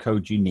all the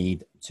code you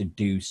need to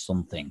do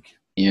something.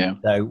 Yeah.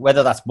 So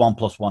whether that's 1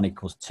 + 1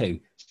 = 2,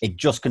 it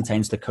just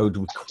contains the code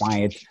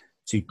required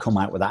to come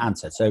out with that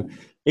answer. So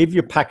if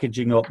you're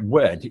packaging up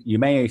Word, you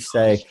may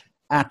say,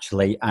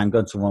 actually, I'm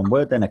going to run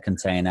Word in a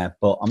container,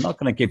 but I'm not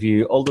going to give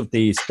you all of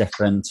these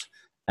different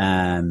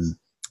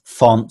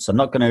fonts. I'm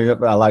not going to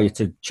allow you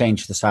to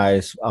change the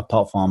size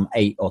apart from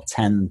 8 or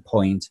 10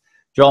 points.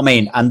 Do you know what I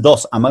mean? And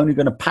thus, I'm only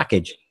going to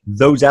package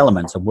those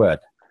elements of Word,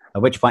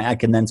 at which point I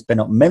can then spin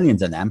up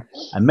millions of them,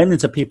 and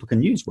millions of people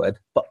can use Word,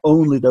 but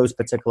only those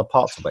particular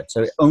parts of it.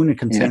 So it only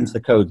contains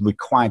the code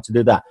required to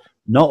do that.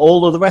 Not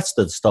all of the rest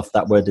of the stuff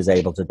that Word is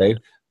able to do.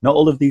 Not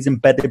all of these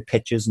embedded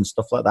pictures and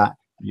stuff like that.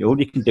 All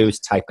you can do is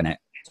type in it.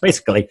 So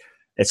basically,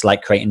 it's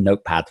like creating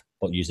Notepad,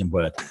 but using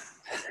Word.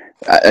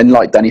 And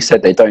like Danny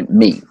said, they don't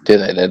meet, do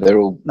they? They're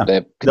all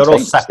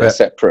separate. They're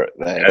separate.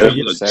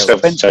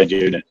 Self-contained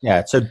unit.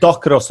 Yeah, so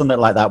Docker or something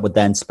like that would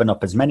then spin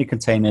up as many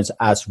containers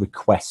as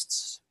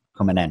requests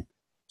coming in.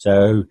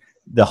 So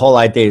the whole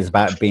idea is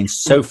about being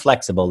so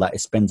flexible that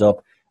it spins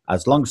up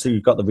as long as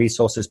you've got the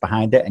resources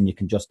behind it, and you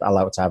can just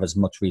allow it to have as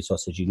much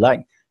resources as you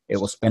like. It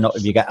will spin up.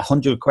 If you get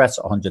 100 requests,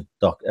 100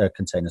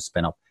 containers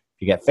spin up.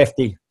 If you get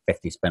 50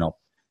 spin up.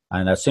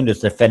 And as soon as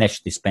they're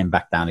finished, they spin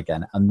back down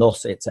again. And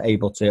thus, it's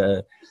able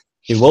to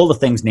do all the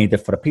things needed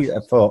for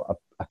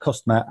a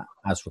customer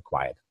as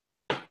required.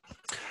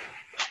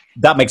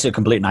 That makes it a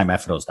complete nightmare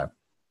for us, though.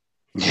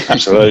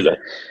 Absolutely.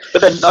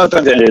 But then I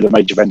don't think any of the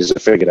major vendors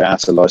have figured out how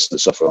to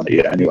license software on it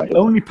yet anyway. The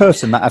only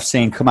person that I've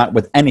seen come out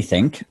with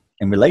anything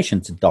in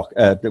relation to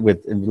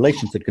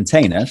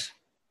containers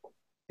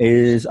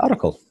is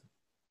Oracle.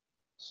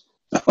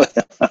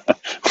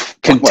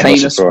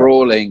 Container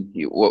sprawling.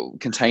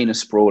 Container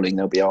sprawling.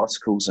 There'll be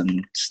articles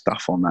and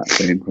stuff on that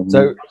soon.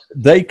 So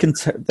they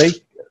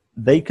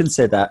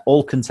consider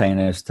all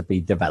containers to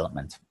be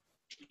development,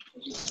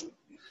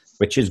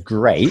 which is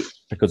great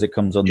because it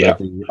comes under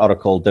the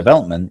Oracle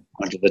development.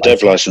 Under the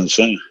dev license,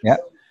 yeah.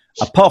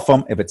 Apart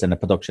from if it's in a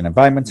production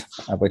environment,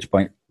 at which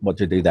point, what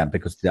do you do then?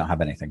 Because they don't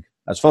have anything.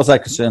 As far as I'm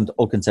concerned,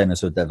 all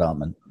containers are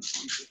development.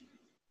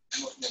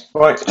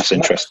 Right. That's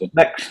interesting.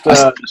 Next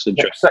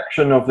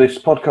section of this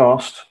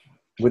podcast,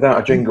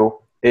 without a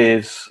jingle,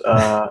 is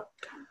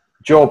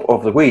Job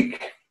of the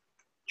Week.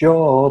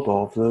 Job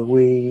of the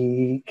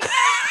Week.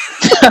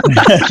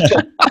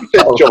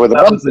 Job of the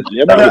month.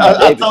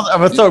 I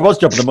thought it was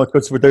Job of the month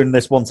because we're doing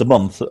this once a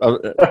month.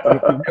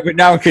 We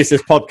now increase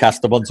this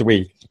podcast to once a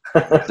week.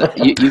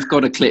 You've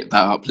got to clip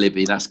that up,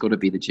 Libby. That's got to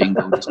be the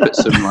jingle. Just put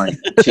some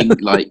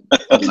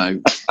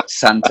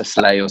Santa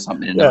sleigh or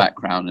something in the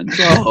background, and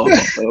or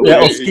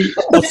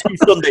Ski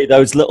Sunday,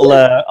 those little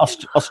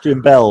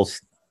Austrian bells.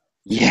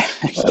 Yeah.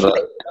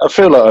 I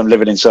feel like I'm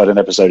living inside an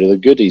episode of The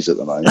Goodies at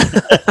the moment.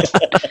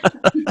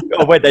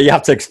 Oh wait, you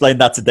have to explain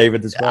that to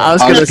David as well. I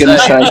was going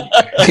to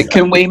say,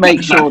 can we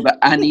make sure that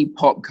any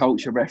pop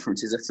culture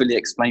references are fully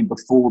explained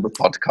before the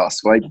podcast,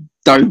 so I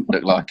don't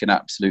look like an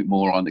absolute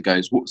moron that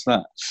goes, "What's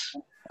that?"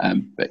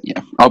 But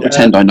I'll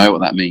pretend I know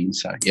what that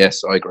means. So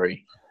yes, I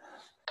agree.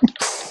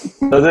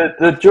 So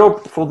the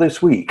job for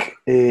this week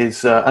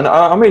is, and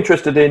I'm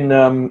interested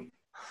in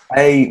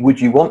A, would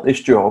you want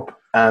this job?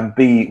 And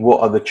B,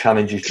 what are the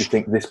challenges do you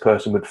think this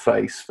person would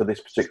face for this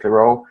particular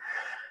role?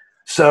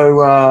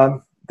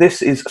 So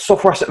this is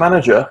software asset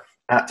manager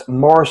at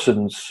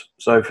Morrisons.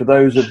 So for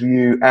those of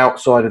you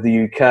outside of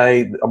the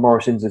UK,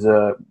 Morrisons is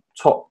a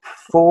top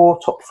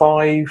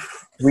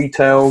 5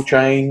 retail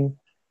chain,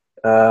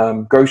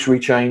 grocery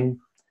chain.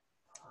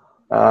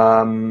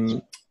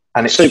 And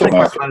it's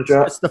Supermarket.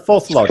 Manager. It's the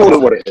fourth Call largest. it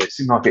what it is.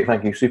 Supermarket,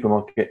 thank you,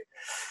 supermarket.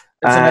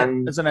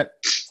 Isn't it?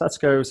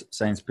 Tesco's,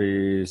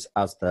 Sainsbury's,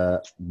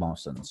 Asda,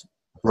 Morrisons.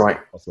 Right.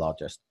 Fourth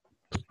largest.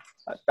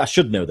 I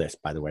should know this,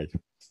 by the way.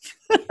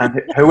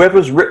 And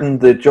whoever's written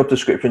the job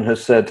description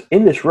has said,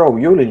 in this role,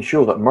 you'll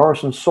ensure that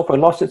Morrison's software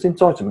license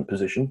entitlement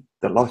position,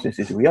 the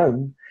licenses we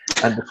own,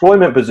 and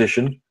deployment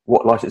position,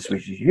 what licenses we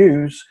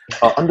use,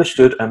 are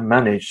understood and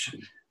managed,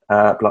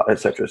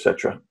 etc.,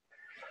 etc.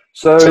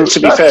 So to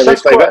be fair,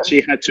 if they've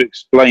actually had to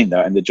explain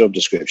that in the job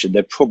description,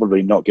 they're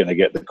probably not going to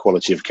get the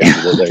quality of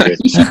candidate they're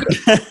getting.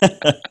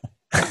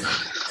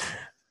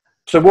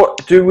 So what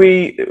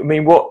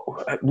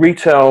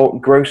retail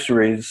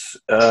groceries,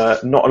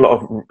 not a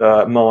lot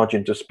of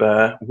margin to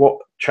spare. What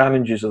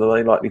challenges are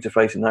they likely to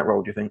face in that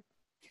role, do you think?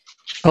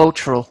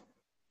 Cultural.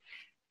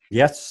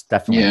 Yes,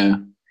 definitely. Yeah.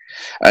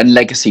 And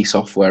legacy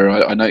software.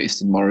 I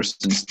noticed in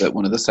Morrisons that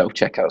one of the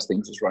self-checkouts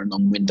things was running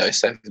on Windows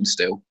 7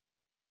 still.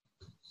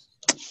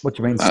 What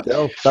do you mean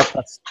still?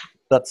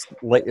 That's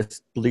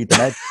latest bleeding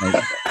edge,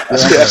 mate.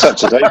 That's up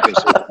to date.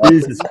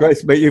 Jesus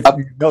Christ, mate! You've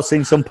not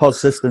seen some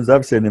POS systems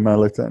I've seen in my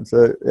lifetime.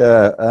 So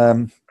yeah,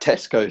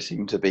 Tesco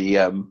seem to be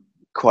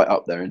quite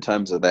up there in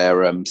terms of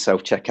their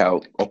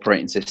self-checkout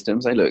operating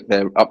systems.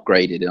 They're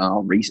upgraded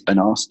in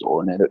our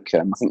store, and they look.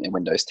 I think they're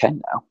Windows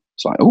 10 now.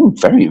 It's like, oh,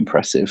 very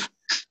impressive.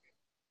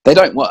 They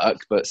don't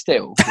work, but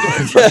still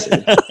very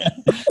impressive.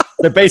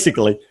 So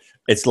basically,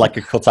 it's like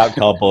a cut-out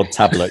cardboard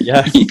tablet.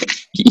 Yeah.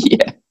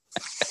 Yeah.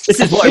 This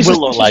is what it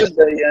will look like.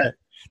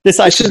 This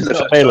actually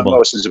is available.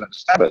 Morrisons about to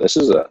stab at this,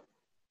 is it?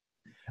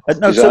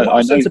 No, so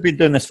Morrisons have been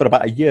doing this for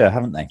about a year,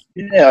 haven't they?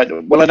 Yeah,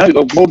 well, I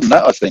know more than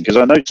that, I think, because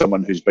I know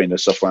someone who's been a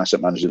software asset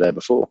manager there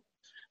before.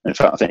 In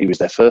fact, I think he was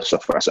their first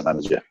software asset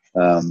manager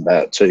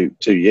about two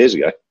years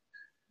ago.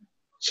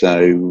 So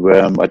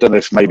I don't know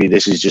if maybe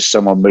this is just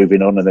someone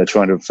moving on and they're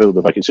trying to fill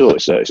the vacancy, or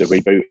it's a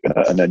reboot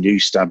and a new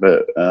stab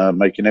at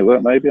making it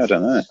work, maybe. I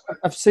don't know.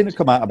 I've seen it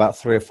come out about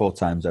 3 or 4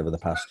 times over the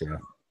past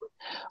year.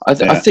 I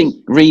think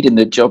reading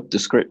the job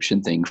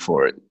description thing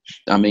for it,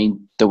 I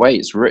mean, the way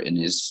it's written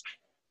is,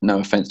 no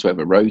offense to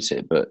whoever wrote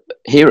it, but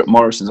here at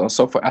Morrisons, our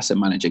software asset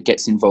manager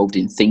gets involved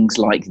in things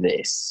like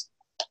this.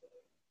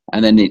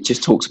 And then it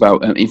just talks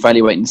about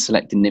evaluating,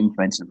 selecting, and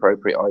implementing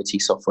appropriate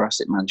IT software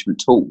asset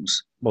management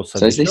tools. Well,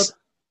 so is this?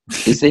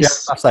 Yeah,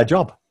 that's their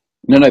job.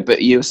 No,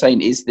 but you were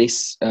saying, is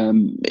this,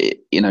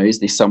 is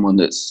this someone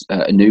that's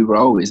a new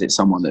role? Is it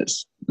someone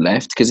that's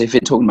left? Because if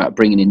it's talking about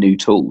bringing in new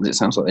tools, it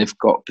sounds like they've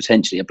got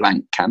potentially a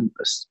blank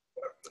canvas.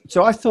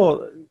 So I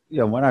thought,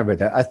 when I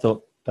read it, I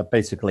thought that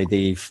basically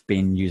they've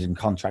been using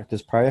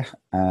contractors prior.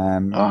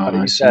 But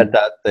you said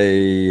that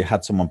they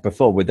had someone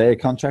before. Were they a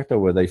contractor or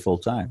were they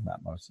full-time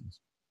at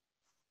Morrisons?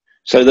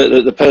 So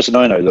the person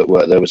I know that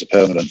worked there was a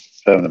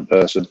permanent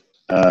person.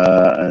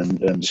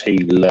 And he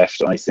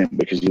left, I think,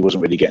 because he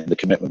wasn't really getting the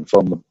commitment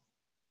from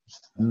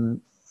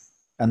them.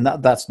 And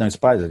that's no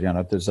surprise.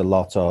 There's a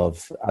lot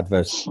of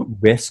adverse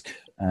risk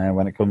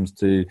when it comes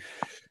to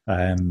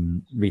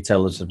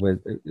retailers.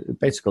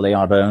 Basically,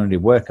 are only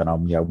working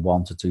on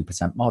 1 to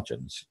 2%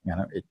 margins.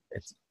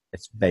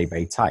 It's very,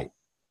 very tight.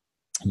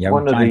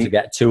 Trying to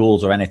get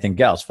tools or anything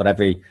else, for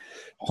every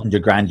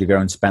 $100,000 you go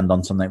and spend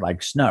on something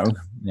like snow,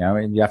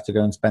 you have to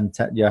go and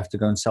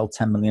sell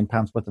 £10 million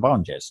worth of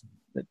oranges.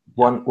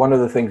 One of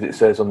the things it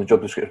says on the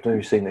job description,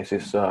 you've seen this,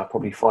 is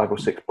probably 5 or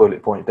 6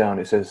 bullet point down.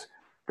 It says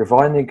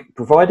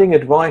providing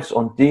advice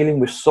on dealing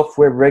with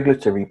software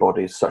regulatory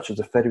bodies such as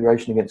the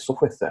Federation Against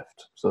Software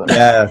Theft. So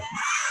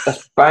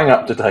that's bang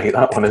up to date,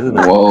 that one, isn't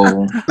it?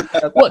 Whoa!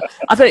 What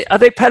are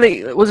they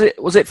paying? Was it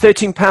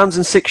 £13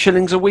 and 6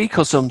 shillings a week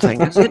or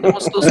something? Is it?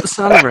 What's the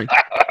salary?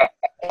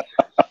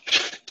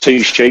 2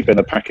 sheep and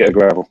a packet of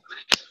gravel.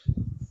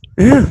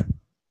 Yeah,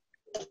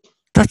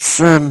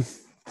 that's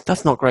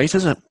not great,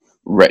 is it?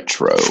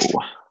 Retro.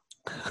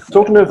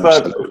 Talking of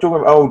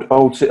old,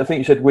 I think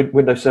you said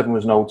Windows 7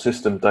 was an old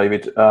system,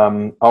 David.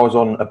 I was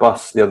on a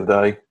bus the other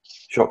day,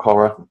 shock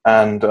horror,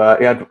 and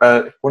it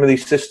had one of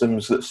these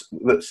systems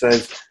that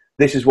says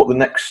this is what the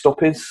next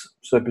stop is.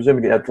 So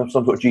presumably it had some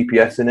sort of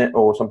GPS in it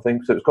or something.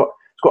 So it's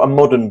got a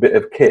modern bit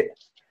of kit.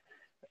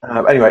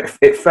 Anyway,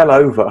 it fell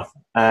over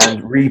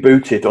and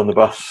rebooted on the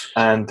bus,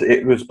 and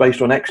it was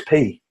based on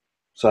XP.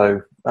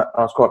 So I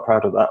was quite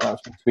proud of that. That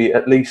was supposed to be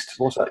at least,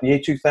 what's that, year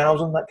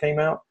 2000 that came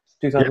out?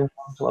 2001,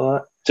 something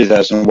like that.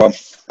 2001.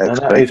 And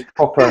that is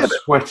proper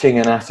sweating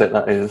an asset,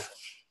 that is.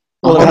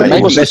 Well,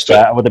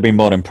 I would have been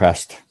more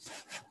impressed.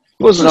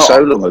 It wasn't so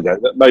long ago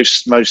that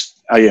most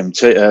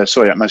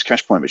most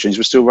cash point machines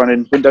were still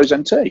running Windows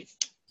NT.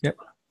 Yep.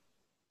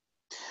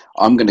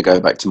 I'm going to go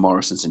back to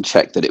Morrisons and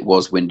check that it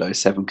was Windows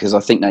 7, because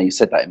I think now you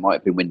said that it might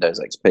have been Windows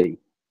XP.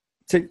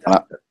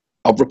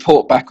 I'll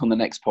report back on the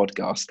next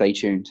podcast. Stay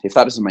tuned. If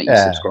that doesn't make you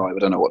subscribe, I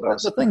don't know what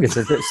does. The thing is,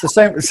 it's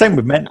the same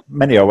with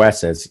many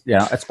OSs,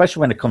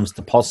 especially when it comes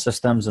to POS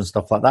systems and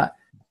stuff like that.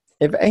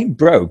 If it ain't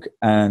broke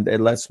and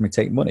it lets me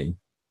take money,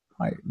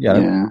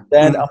 then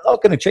I'm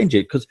not going to change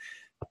it, because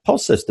a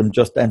POS system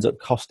just ends up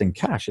costing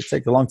cash. It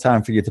takes a long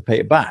time for you to pay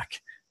it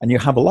back. And you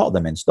have a lot of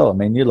them in store. I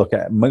mean, you look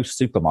at most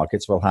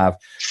supermarkets will have,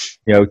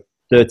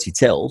 30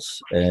 tills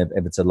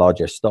if it's a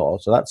larger store.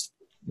 So that's,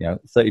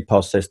 30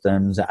 POS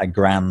systems at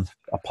 $1,000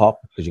 a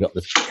pop, because you got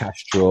the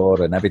cash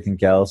drawer and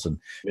everything else. And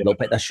a little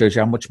bit that shows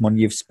you how much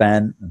money you've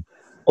spent. And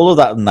all of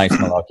that nice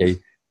malarkey.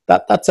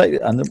 That's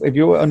it. And if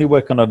you're only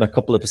working on a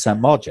couple of %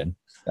 margin,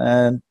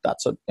 and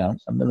that's $1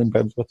 million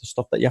worth of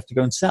stuff that you have to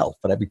go and sell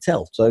for every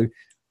till. So it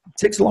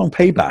takes a long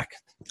payback.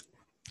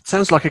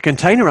 Sounds like a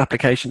container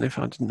application, if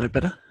I didn't know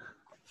better.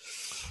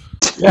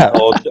 Yeah,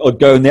 or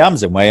go in the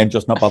Amazon way and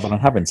just not bother on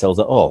having tills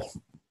at all.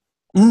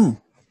 So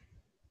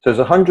there's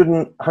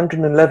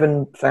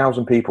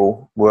 111,000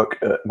 people work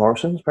at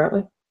Morrisons,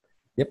 apparently.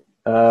 Yep.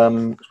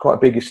 It's quite a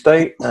big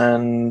estate,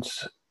 and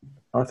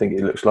I think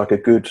it looks like a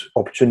good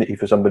opportunity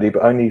for somebody,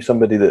 but only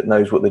somebody that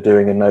knows what they're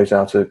doing and knows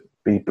how to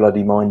be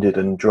bloody minded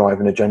and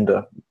drive an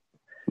agenda.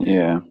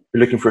 Yeah.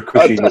 You're looking for a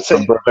cushy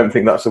one, but I don't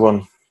think that's the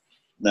one.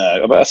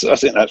 No, but I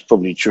think that's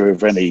probably true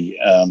of any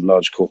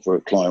large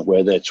corporate client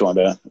where they're trying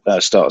to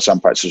start some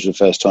practice for the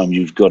first time.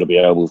 You've got to be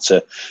able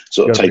to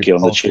sort of take it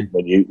on the chin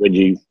when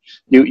you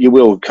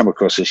will come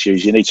across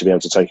issues. You need to be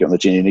able to take it on the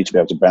chin. You need to be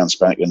able to bounce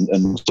back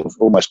and sort of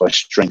almost by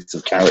strength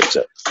of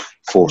character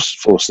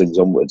force things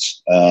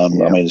onwards. I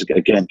mean,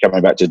 again,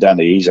 coming back to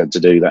Danny, he's had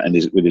to do that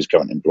with his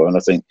current employer. And I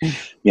think,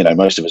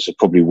 most of us have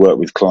probably worked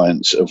with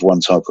clients of one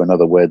type or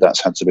another where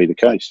that's had to be the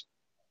case.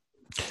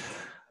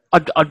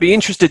 I'd be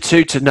interested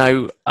too to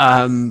know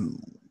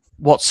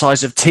what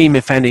size of team,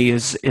 if any,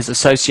 is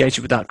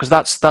associated with that, because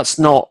that's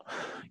not,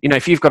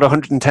 if you've got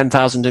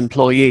 110,000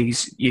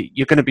 employees,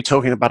 you're going to be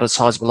talking about a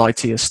sizable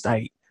IT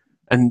estate,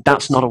 and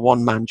that's not a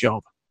one-man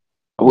job.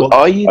 Well,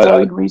 are you though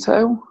in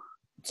retail?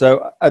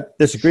 So I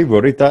disagree,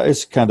 Rory. That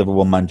is kind of a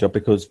one-man job,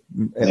 because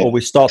it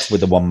always starts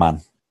with a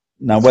one-man.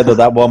 Now, whether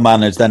that one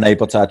man is then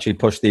able to actually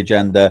push the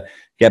agenda,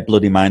 get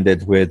bloody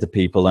minded with the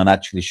people, and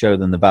actually show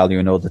them the value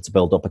in order to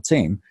build up a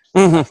team,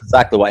 that's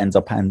exactly what ends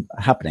up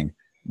happening.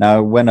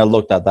 Now, when I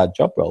looked at that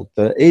job role,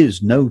 there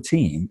is no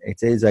team.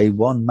 It is a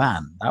one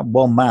man. That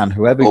one man,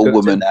 whoever or goes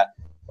woman. in there,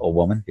 or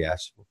woman,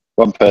 yes,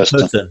 one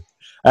person.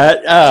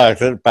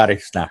 Barry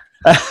snap.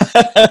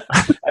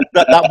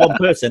 that one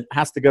person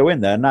has to go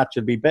in there and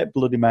actually be a bit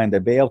bloody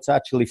minded, be able to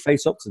actually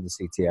face up to the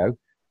CTO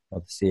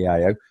or the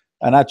CIO.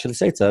 And actually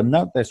say to them,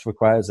 no, this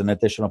requires an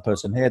additional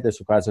person here, this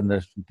requires an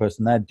additional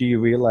person there. Do you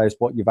realize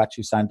what you've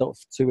actually signed up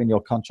to in your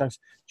contracts?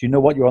 Do you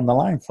know what you're on the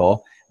line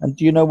for? And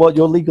do you know what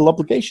your legal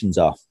obligations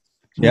are?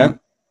 Yeah.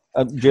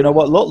 Do you know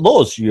what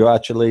laws you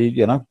actually,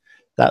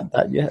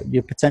 that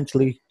you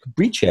potentially could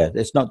breach here?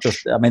 It's not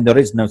just, there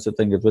is no such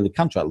thing as really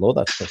contract law.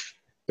 That's just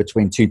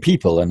between two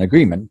people, an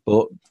agreement.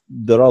 But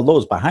there are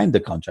laws behind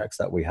the contracts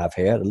that we have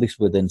here, at least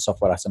within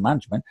software asset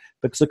management,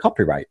 because of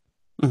copyright.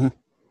 Mm-hmm.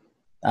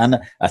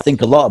 And I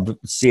think a lot of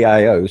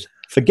CIOs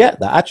forget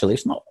that actually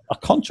it's not a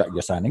contract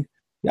you're signing.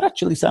 You're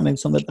actually signing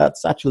something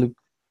that's actually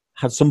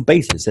has some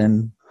basis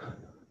in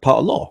part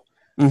of law.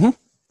 Mm-hmm.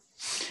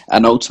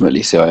 And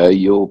ultimately, CIO,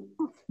 you're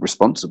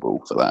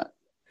responsible for that.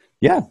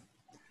 Yeah.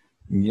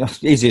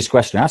 Easiest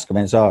question to ask.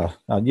 Are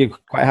you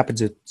quite happy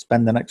to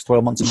spend the next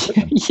 12 months in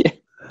prison? Yeah.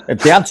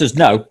 If the answer is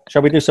no,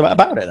 shall we do something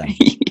about it then?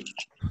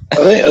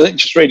 I think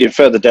just reading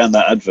further down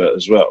that advert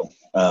as well.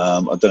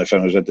 I don't know if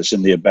anyone's read this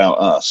in the About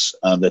Us.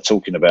 They're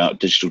talking about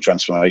digital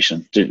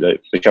transformation,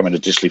 becoming a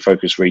digitally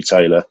focused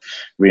retailer,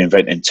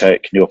 reinventing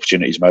tech, new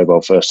opportunities,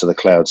 mobile first to the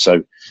cloud.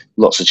 So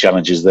lots of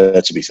challenges there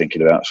to be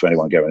thinking about for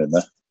anyone going in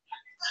there.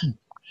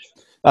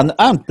 And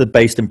they're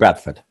based in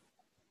Bradford.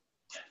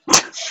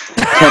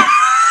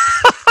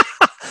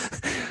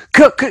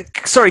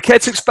 Sorry, care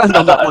to expand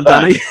on that one,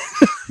 Danny?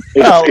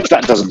 If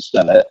that doesn't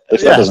sell it,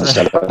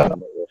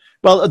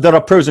 Well, there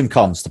are pros and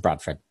cons to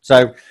Bradford.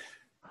 So,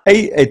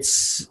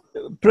 it's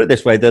put it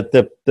this way: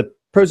 the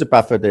pros of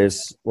Bradford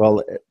is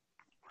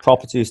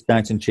property is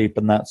nice and cheap,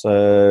 and that's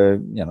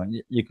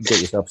you can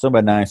get yourself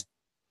somewhere nice,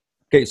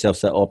 get yourself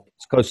set up.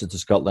 It's closer to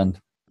Scotland.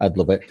 I'd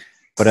love it,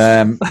 but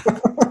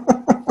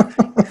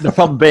the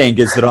problem being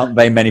is there aren't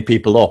very many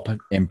people up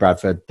in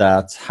Bradford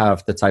that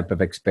have the type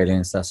of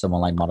experience that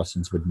someone like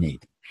Morrisons would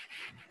need.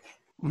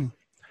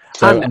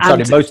 So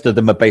most of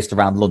them are based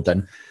around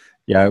London.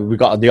 We've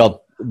got the odd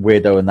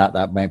weirdo in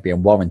that might be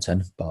in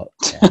Warrington, but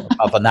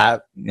other than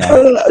that,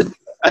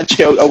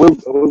 Actually, I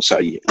will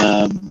say,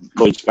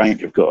 Lloyds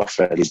Bank have got a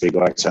fairly big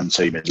ITAM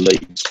team in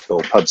Leeds,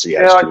 or Pudsey.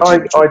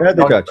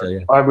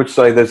 I would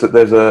say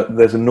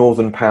there's a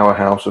northern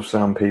powerhouse of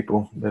sound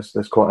people. There's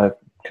quite a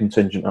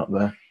contingent up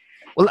there.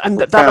 Well, and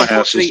that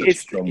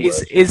unfortunately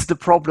is the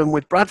problem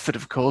with Bradford,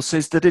 of course,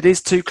 is that it is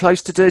too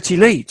close to dirty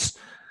Leeds.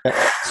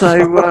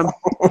 So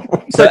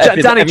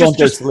Danny,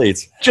 just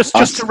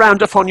to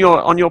round up on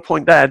your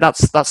point there,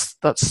 that's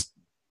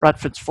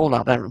Bradford's fall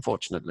out there,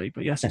 unfortunately.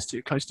 But yes, it's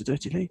too close to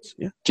Dirty Leeds.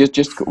 Yeah.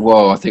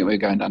 Well, I think we're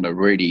going down a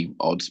really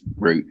odd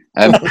route.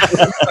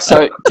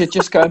 So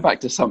just going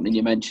back to something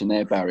you mentioned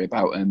there, Barry,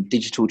 about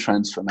digital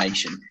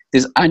transformation.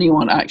 Does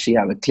anyone actually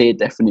have a clear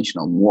definition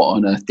on what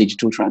on earth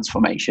digital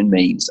transformation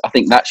means? I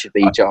think that should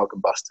be Jargon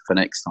Buster for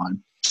next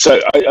time.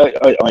 So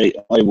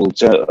I will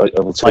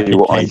tell you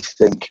what I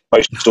think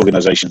most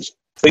organisations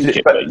think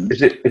it means.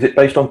 Is it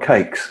based on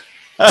cakes?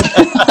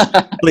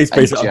 Please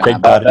base it on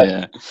cake, Dad.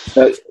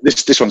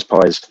 This one's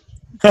pies.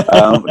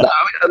 I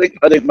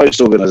think most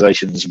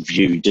organisations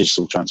view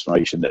digital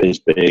transformation as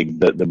being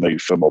the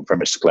move from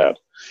on-premise to cloud.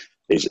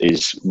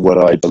 Is what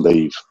I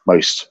believe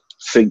most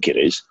think it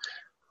is.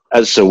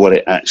 As to what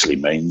it actually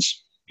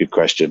means, good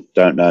question.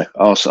 Don't know.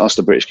 Ask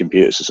the British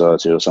Computer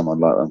Society or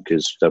someone like them,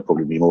 because they'll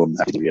probably be more than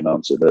happy to give you an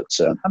answer. But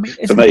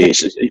for me,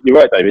 you're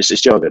right, David.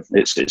 It's jargon.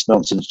 It's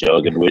nonsense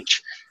jargon,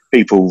 which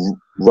people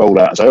roll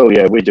out and say, "Oh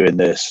yeah, we're doing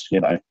this,"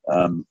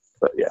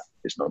 But yeah,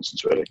 it's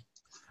nonsense, really.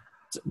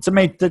 To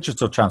me,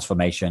 digital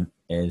transformation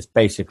is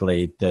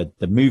basically the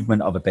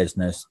movement of a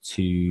business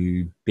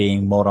to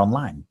being more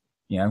online.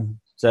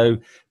 So,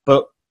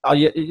 but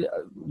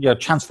you're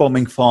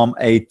transforming from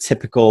a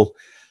typical.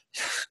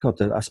 God,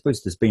 I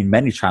suppose there's been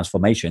many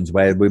transformations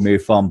where we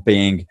move from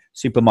being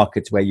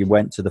supermarkets where you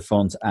went to the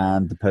front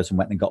and the person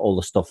went and got all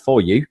the stuff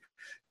for you,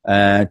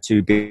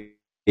 to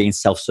being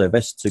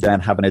self-service, to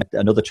then having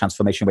another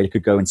transformation where you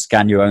could go and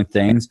scan your own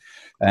things,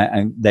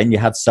 and then you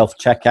had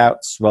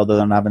self-checkouts rather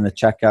than having the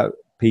checkout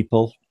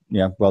people,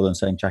 rather than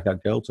saying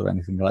checkout girls or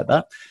anything like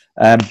that.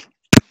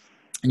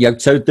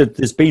 So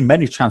there's been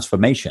many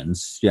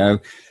transformations,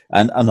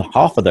 and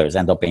half of those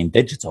end up being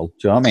digital.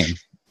 Do you know what I mean?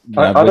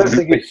 I don't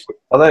think it's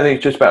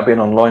just about being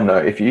online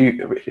though. If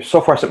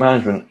software asset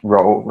management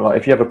role, like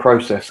if you have a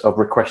process of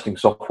requesting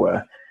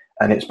software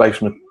and it's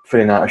based on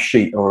filling out a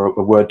sheet or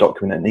a Word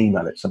document and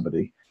email it to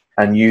somebody,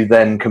 and you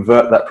then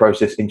convert that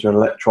process into an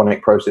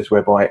electronic process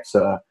whereby it's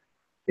a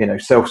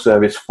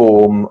self-service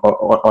form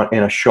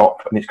in a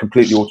shop and it's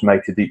completely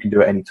automated that you can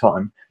do at any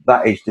time,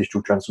 that is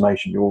digital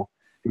transformation. You're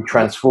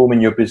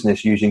transforming your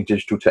business using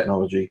digital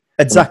technology.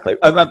 Exactly,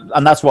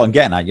 and that's what I'm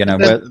getting at.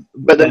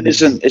 But then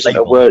isn't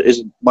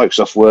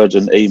Microsoft Word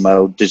and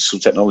email digital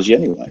technology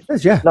anyway?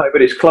 Yeah. No,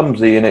 but it's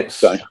clumsy and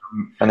it's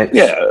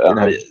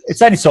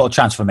it's any sort of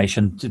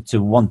transformation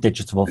to one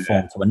digital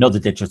form to another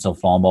digital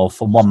form, or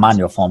from one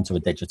manual form to a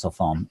digital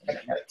form.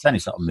 It's any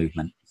sort of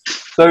movement.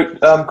 So,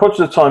 conscious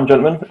of time,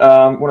 gentlemen,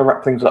 I want to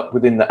wrap things up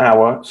within the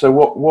hour. So,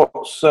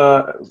 what's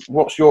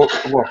your?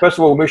 Well, first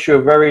of all, wish you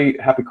a very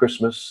happy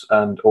Christmas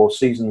or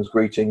season's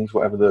greetings,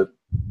 whatever the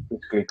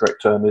politically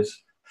correct term is,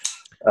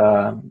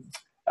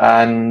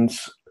 and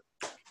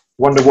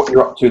wonder what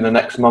you're up to in the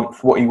next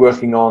month. What are you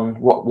working on?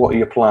 What are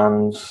your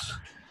plans?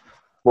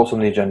 What's on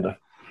the agenda?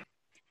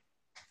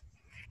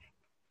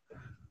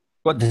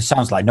 Well, this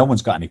sounds like no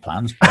one's got any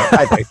plans.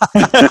 I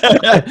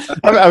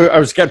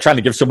was trying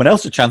to give someone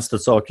else a chance to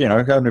talk,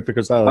 only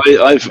because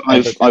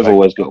I've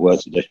always got work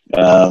to do.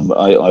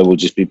 I will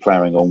just be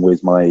ploughing on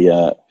with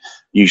my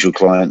usual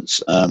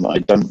clients. I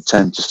don't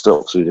tend to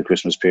stop through the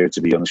Christmas period,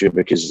 to be honest with you,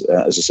 because,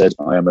 as I said,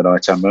 I am an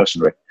ITAM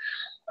mercenary.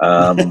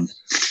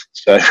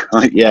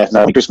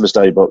 Christmas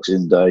Day,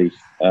 Boxing Day,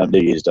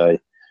 New Year's Day,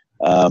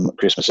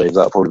 Christmas Eve,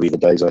 that'll probably be the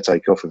days I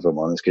take off, if I'm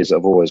honest, because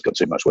I've always got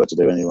too much work to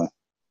do anyway.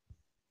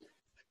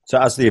 So,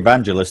 as the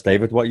evangelist,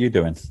 David, what are you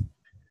doing?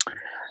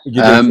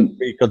 You doing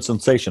free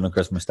consultation on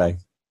Christmas Day?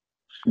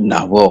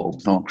 No,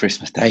 not on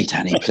Christmas Day,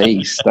 Danny.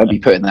 Please don't be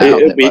putting that out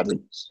there, buddy.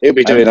 He'll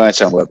be doing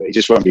ITAM work, but he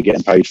just won't be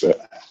getting paid for it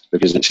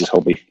because it's his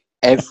hobby.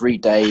 Every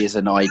day is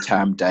an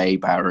ITAM day,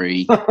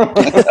 Barry.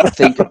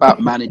 Think about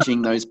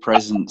managing those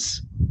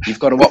presents. You've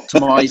got to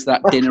optimise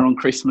that dinner on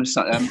Christmas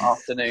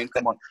afternoon.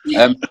 Come on.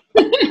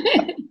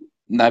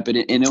 No, but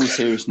in all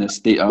seriousness,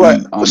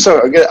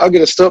 sorry, I'm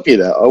going to stop you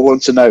there. I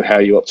want to know how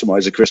you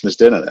optimise a Christmas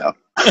dinner now.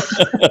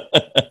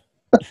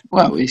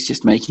 Well, it's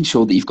just making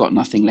sure that you've got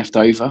nothing left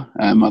over.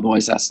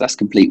 Otherwise, that's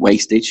complete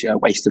wastage,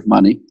 waste of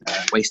money,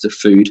 waste of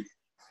food.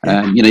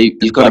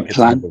 You've got to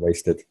plan.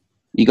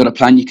 You've got to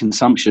plan your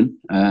consumption.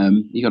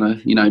 You've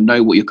got to,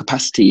 know what your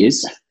capacity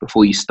is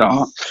before you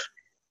start.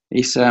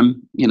 It's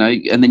and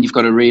then you've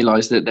got to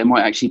realise that there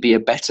might actually be a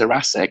better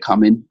asset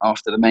coming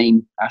after the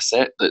main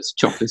asset that's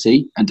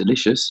chocolatey and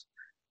delicious.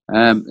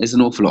 There's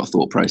an awful lot of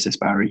thought process,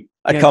 Barry.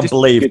 I can't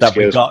believe that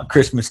we got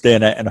Christmas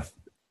dinner in a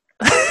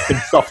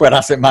software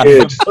asset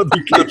management.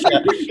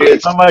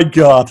 Oh my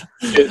God!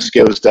 Good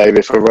skills,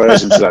 David, for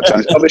rising to that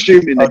challenge. I'm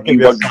assuming that you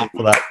won't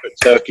for that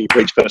turkey for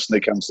each person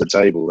that comes to the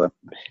table. Then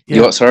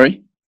you what?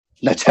 Sorry.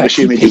 No, I'm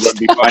assuming you won't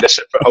be buying a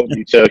separate whole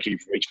new turkey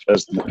for each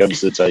person that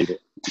comes to the table.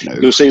 No.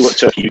 You'll see what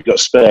turkey you've got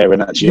spare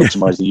and actually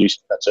optimise the use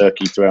of that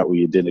turkey throughout all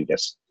your dinner, I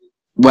guess.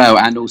 Well,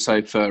 and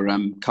also for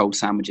cold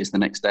sandwiches the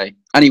next day.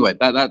 Anyway,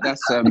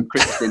 that's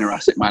Christmas dinner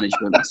asset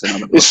management. That's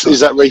another.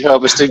 Is that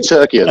reharvesting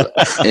turkey?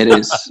 It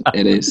is.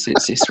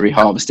 It's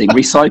reharvesting.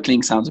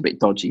 Recycling sounds a bit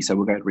dodgy, so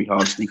we'll go with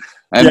reharvesting.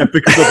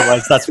 Because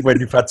otherwise that's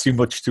when you've had too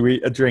much to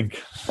eat a drink.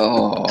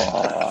 Oh,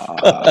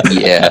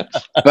 yeah.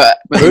 But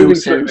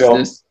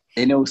in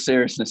in all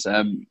seriousness,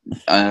 I'm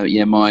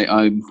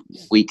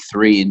week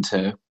 3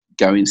 into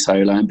going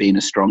solo and being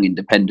a strong,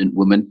 independent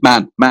woman,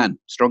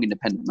 strong,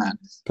 independent man,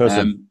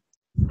 person.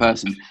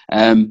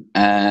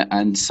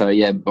 And so,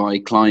 my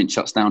client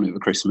shuts down over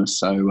Christmas.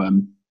 So,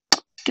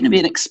 going to be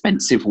an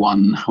expensive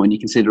one when you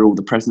consider all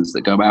the presents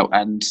that go out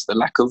and the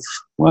lack of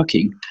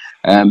working.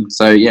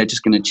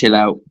 Just going to chill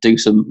out, do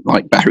some,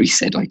 like Barry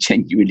said, I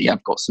genuinely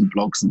have got some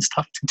blogs and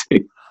stuff to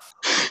do.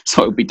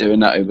 So I'll be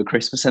doing that over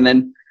Christmas and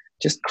then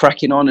just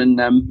cracking on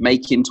and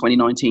making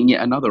 2019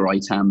 yet another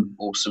ITAM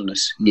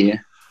awesomeness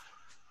year.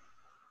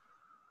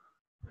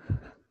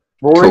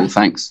 Rory? Cool,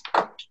 thanks.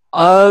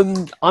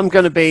 I'm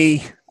going to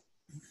be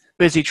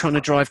busy trying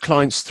to drive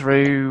clients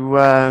through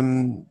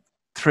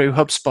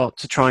HubSpot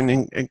to try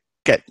and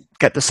get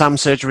the SAM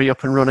surgery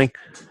up and running,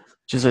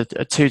 which is a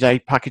 2-day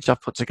package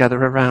I've put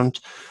together around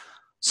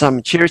SAM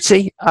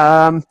maturity.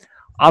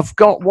 I've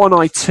got one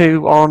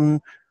I2 on.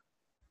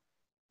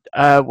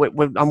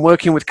 I'm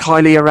working with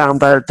Kylie around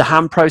the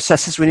ham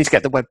processes. We need to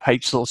get the web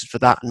page sorted for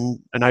that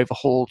and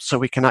overhauled so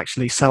we can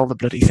actually sell the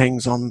bloody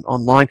things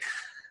online.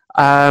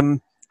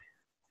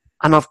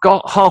 And I've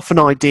got half an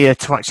idea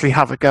to actually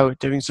have a go at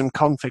doing some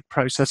config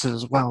processes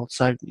as well.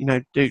 So,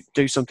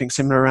 do something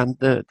similar around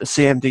the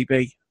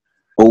CMDB.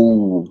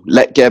 Oh,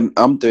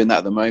 I'm doing that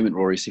at the moment,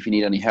 Rory. So if you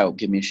need any help,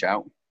 give me a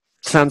shout.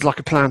 Sounds like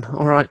a plan.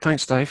 All right.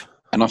 Thanks, Dave.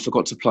 And I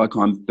forgot to plug,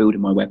 I'm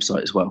building my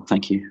website as well.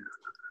 Thank you.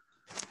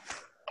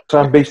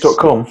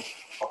 sambeast.com.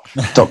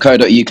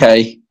 .co.uk.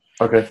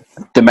 Okay.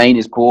 Domain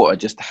is bought. I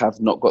just have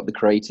not got the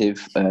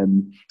creative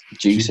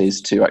juices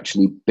to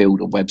actually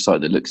build a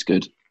website that looks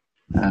good.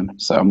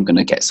 So I'm going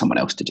to get someone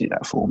else to do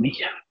that for me.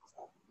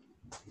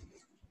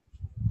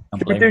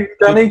 Did we do,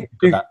 Danny?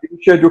 You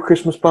shared your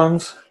Christmas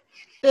plans?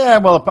 Yeah,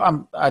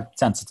 well, I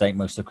tend to take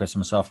most of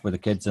Christmas off with the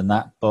kids and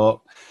that,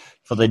 but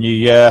for the new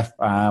year,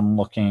 I'm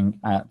looking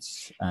at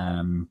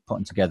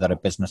putting together a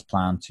business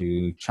plan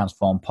to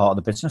transform part of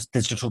the business,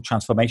 digital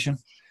transformation,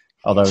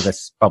 although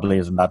this probably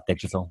isn't that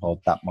digital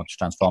or that much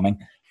transforming,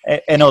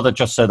 in order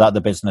just so that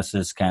the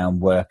businesses can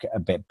work a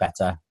bit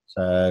better.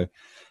 So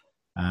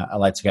I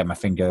like to get my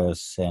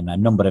fingers in a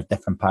number of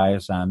different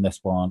pies, and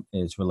this one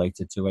is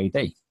related to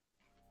AD.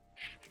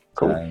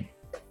 Cool. So,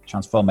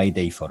 transform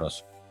AD for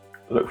us.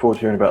 I look forward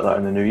to hearing about that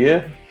in the new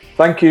year.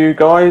 Thank you,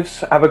 guys.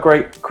 Have a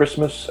great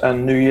Christmas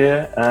and New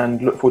Year,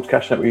 and look forward to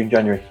catching up with you in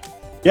January.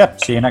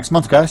 Yep. See you next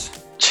month,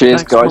 guys.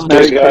 Cheers, Thanks, guys. Mike.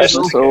 Merry Cheers, guys.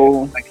 Christmas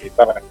all. Thank you.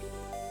 Bye-bye.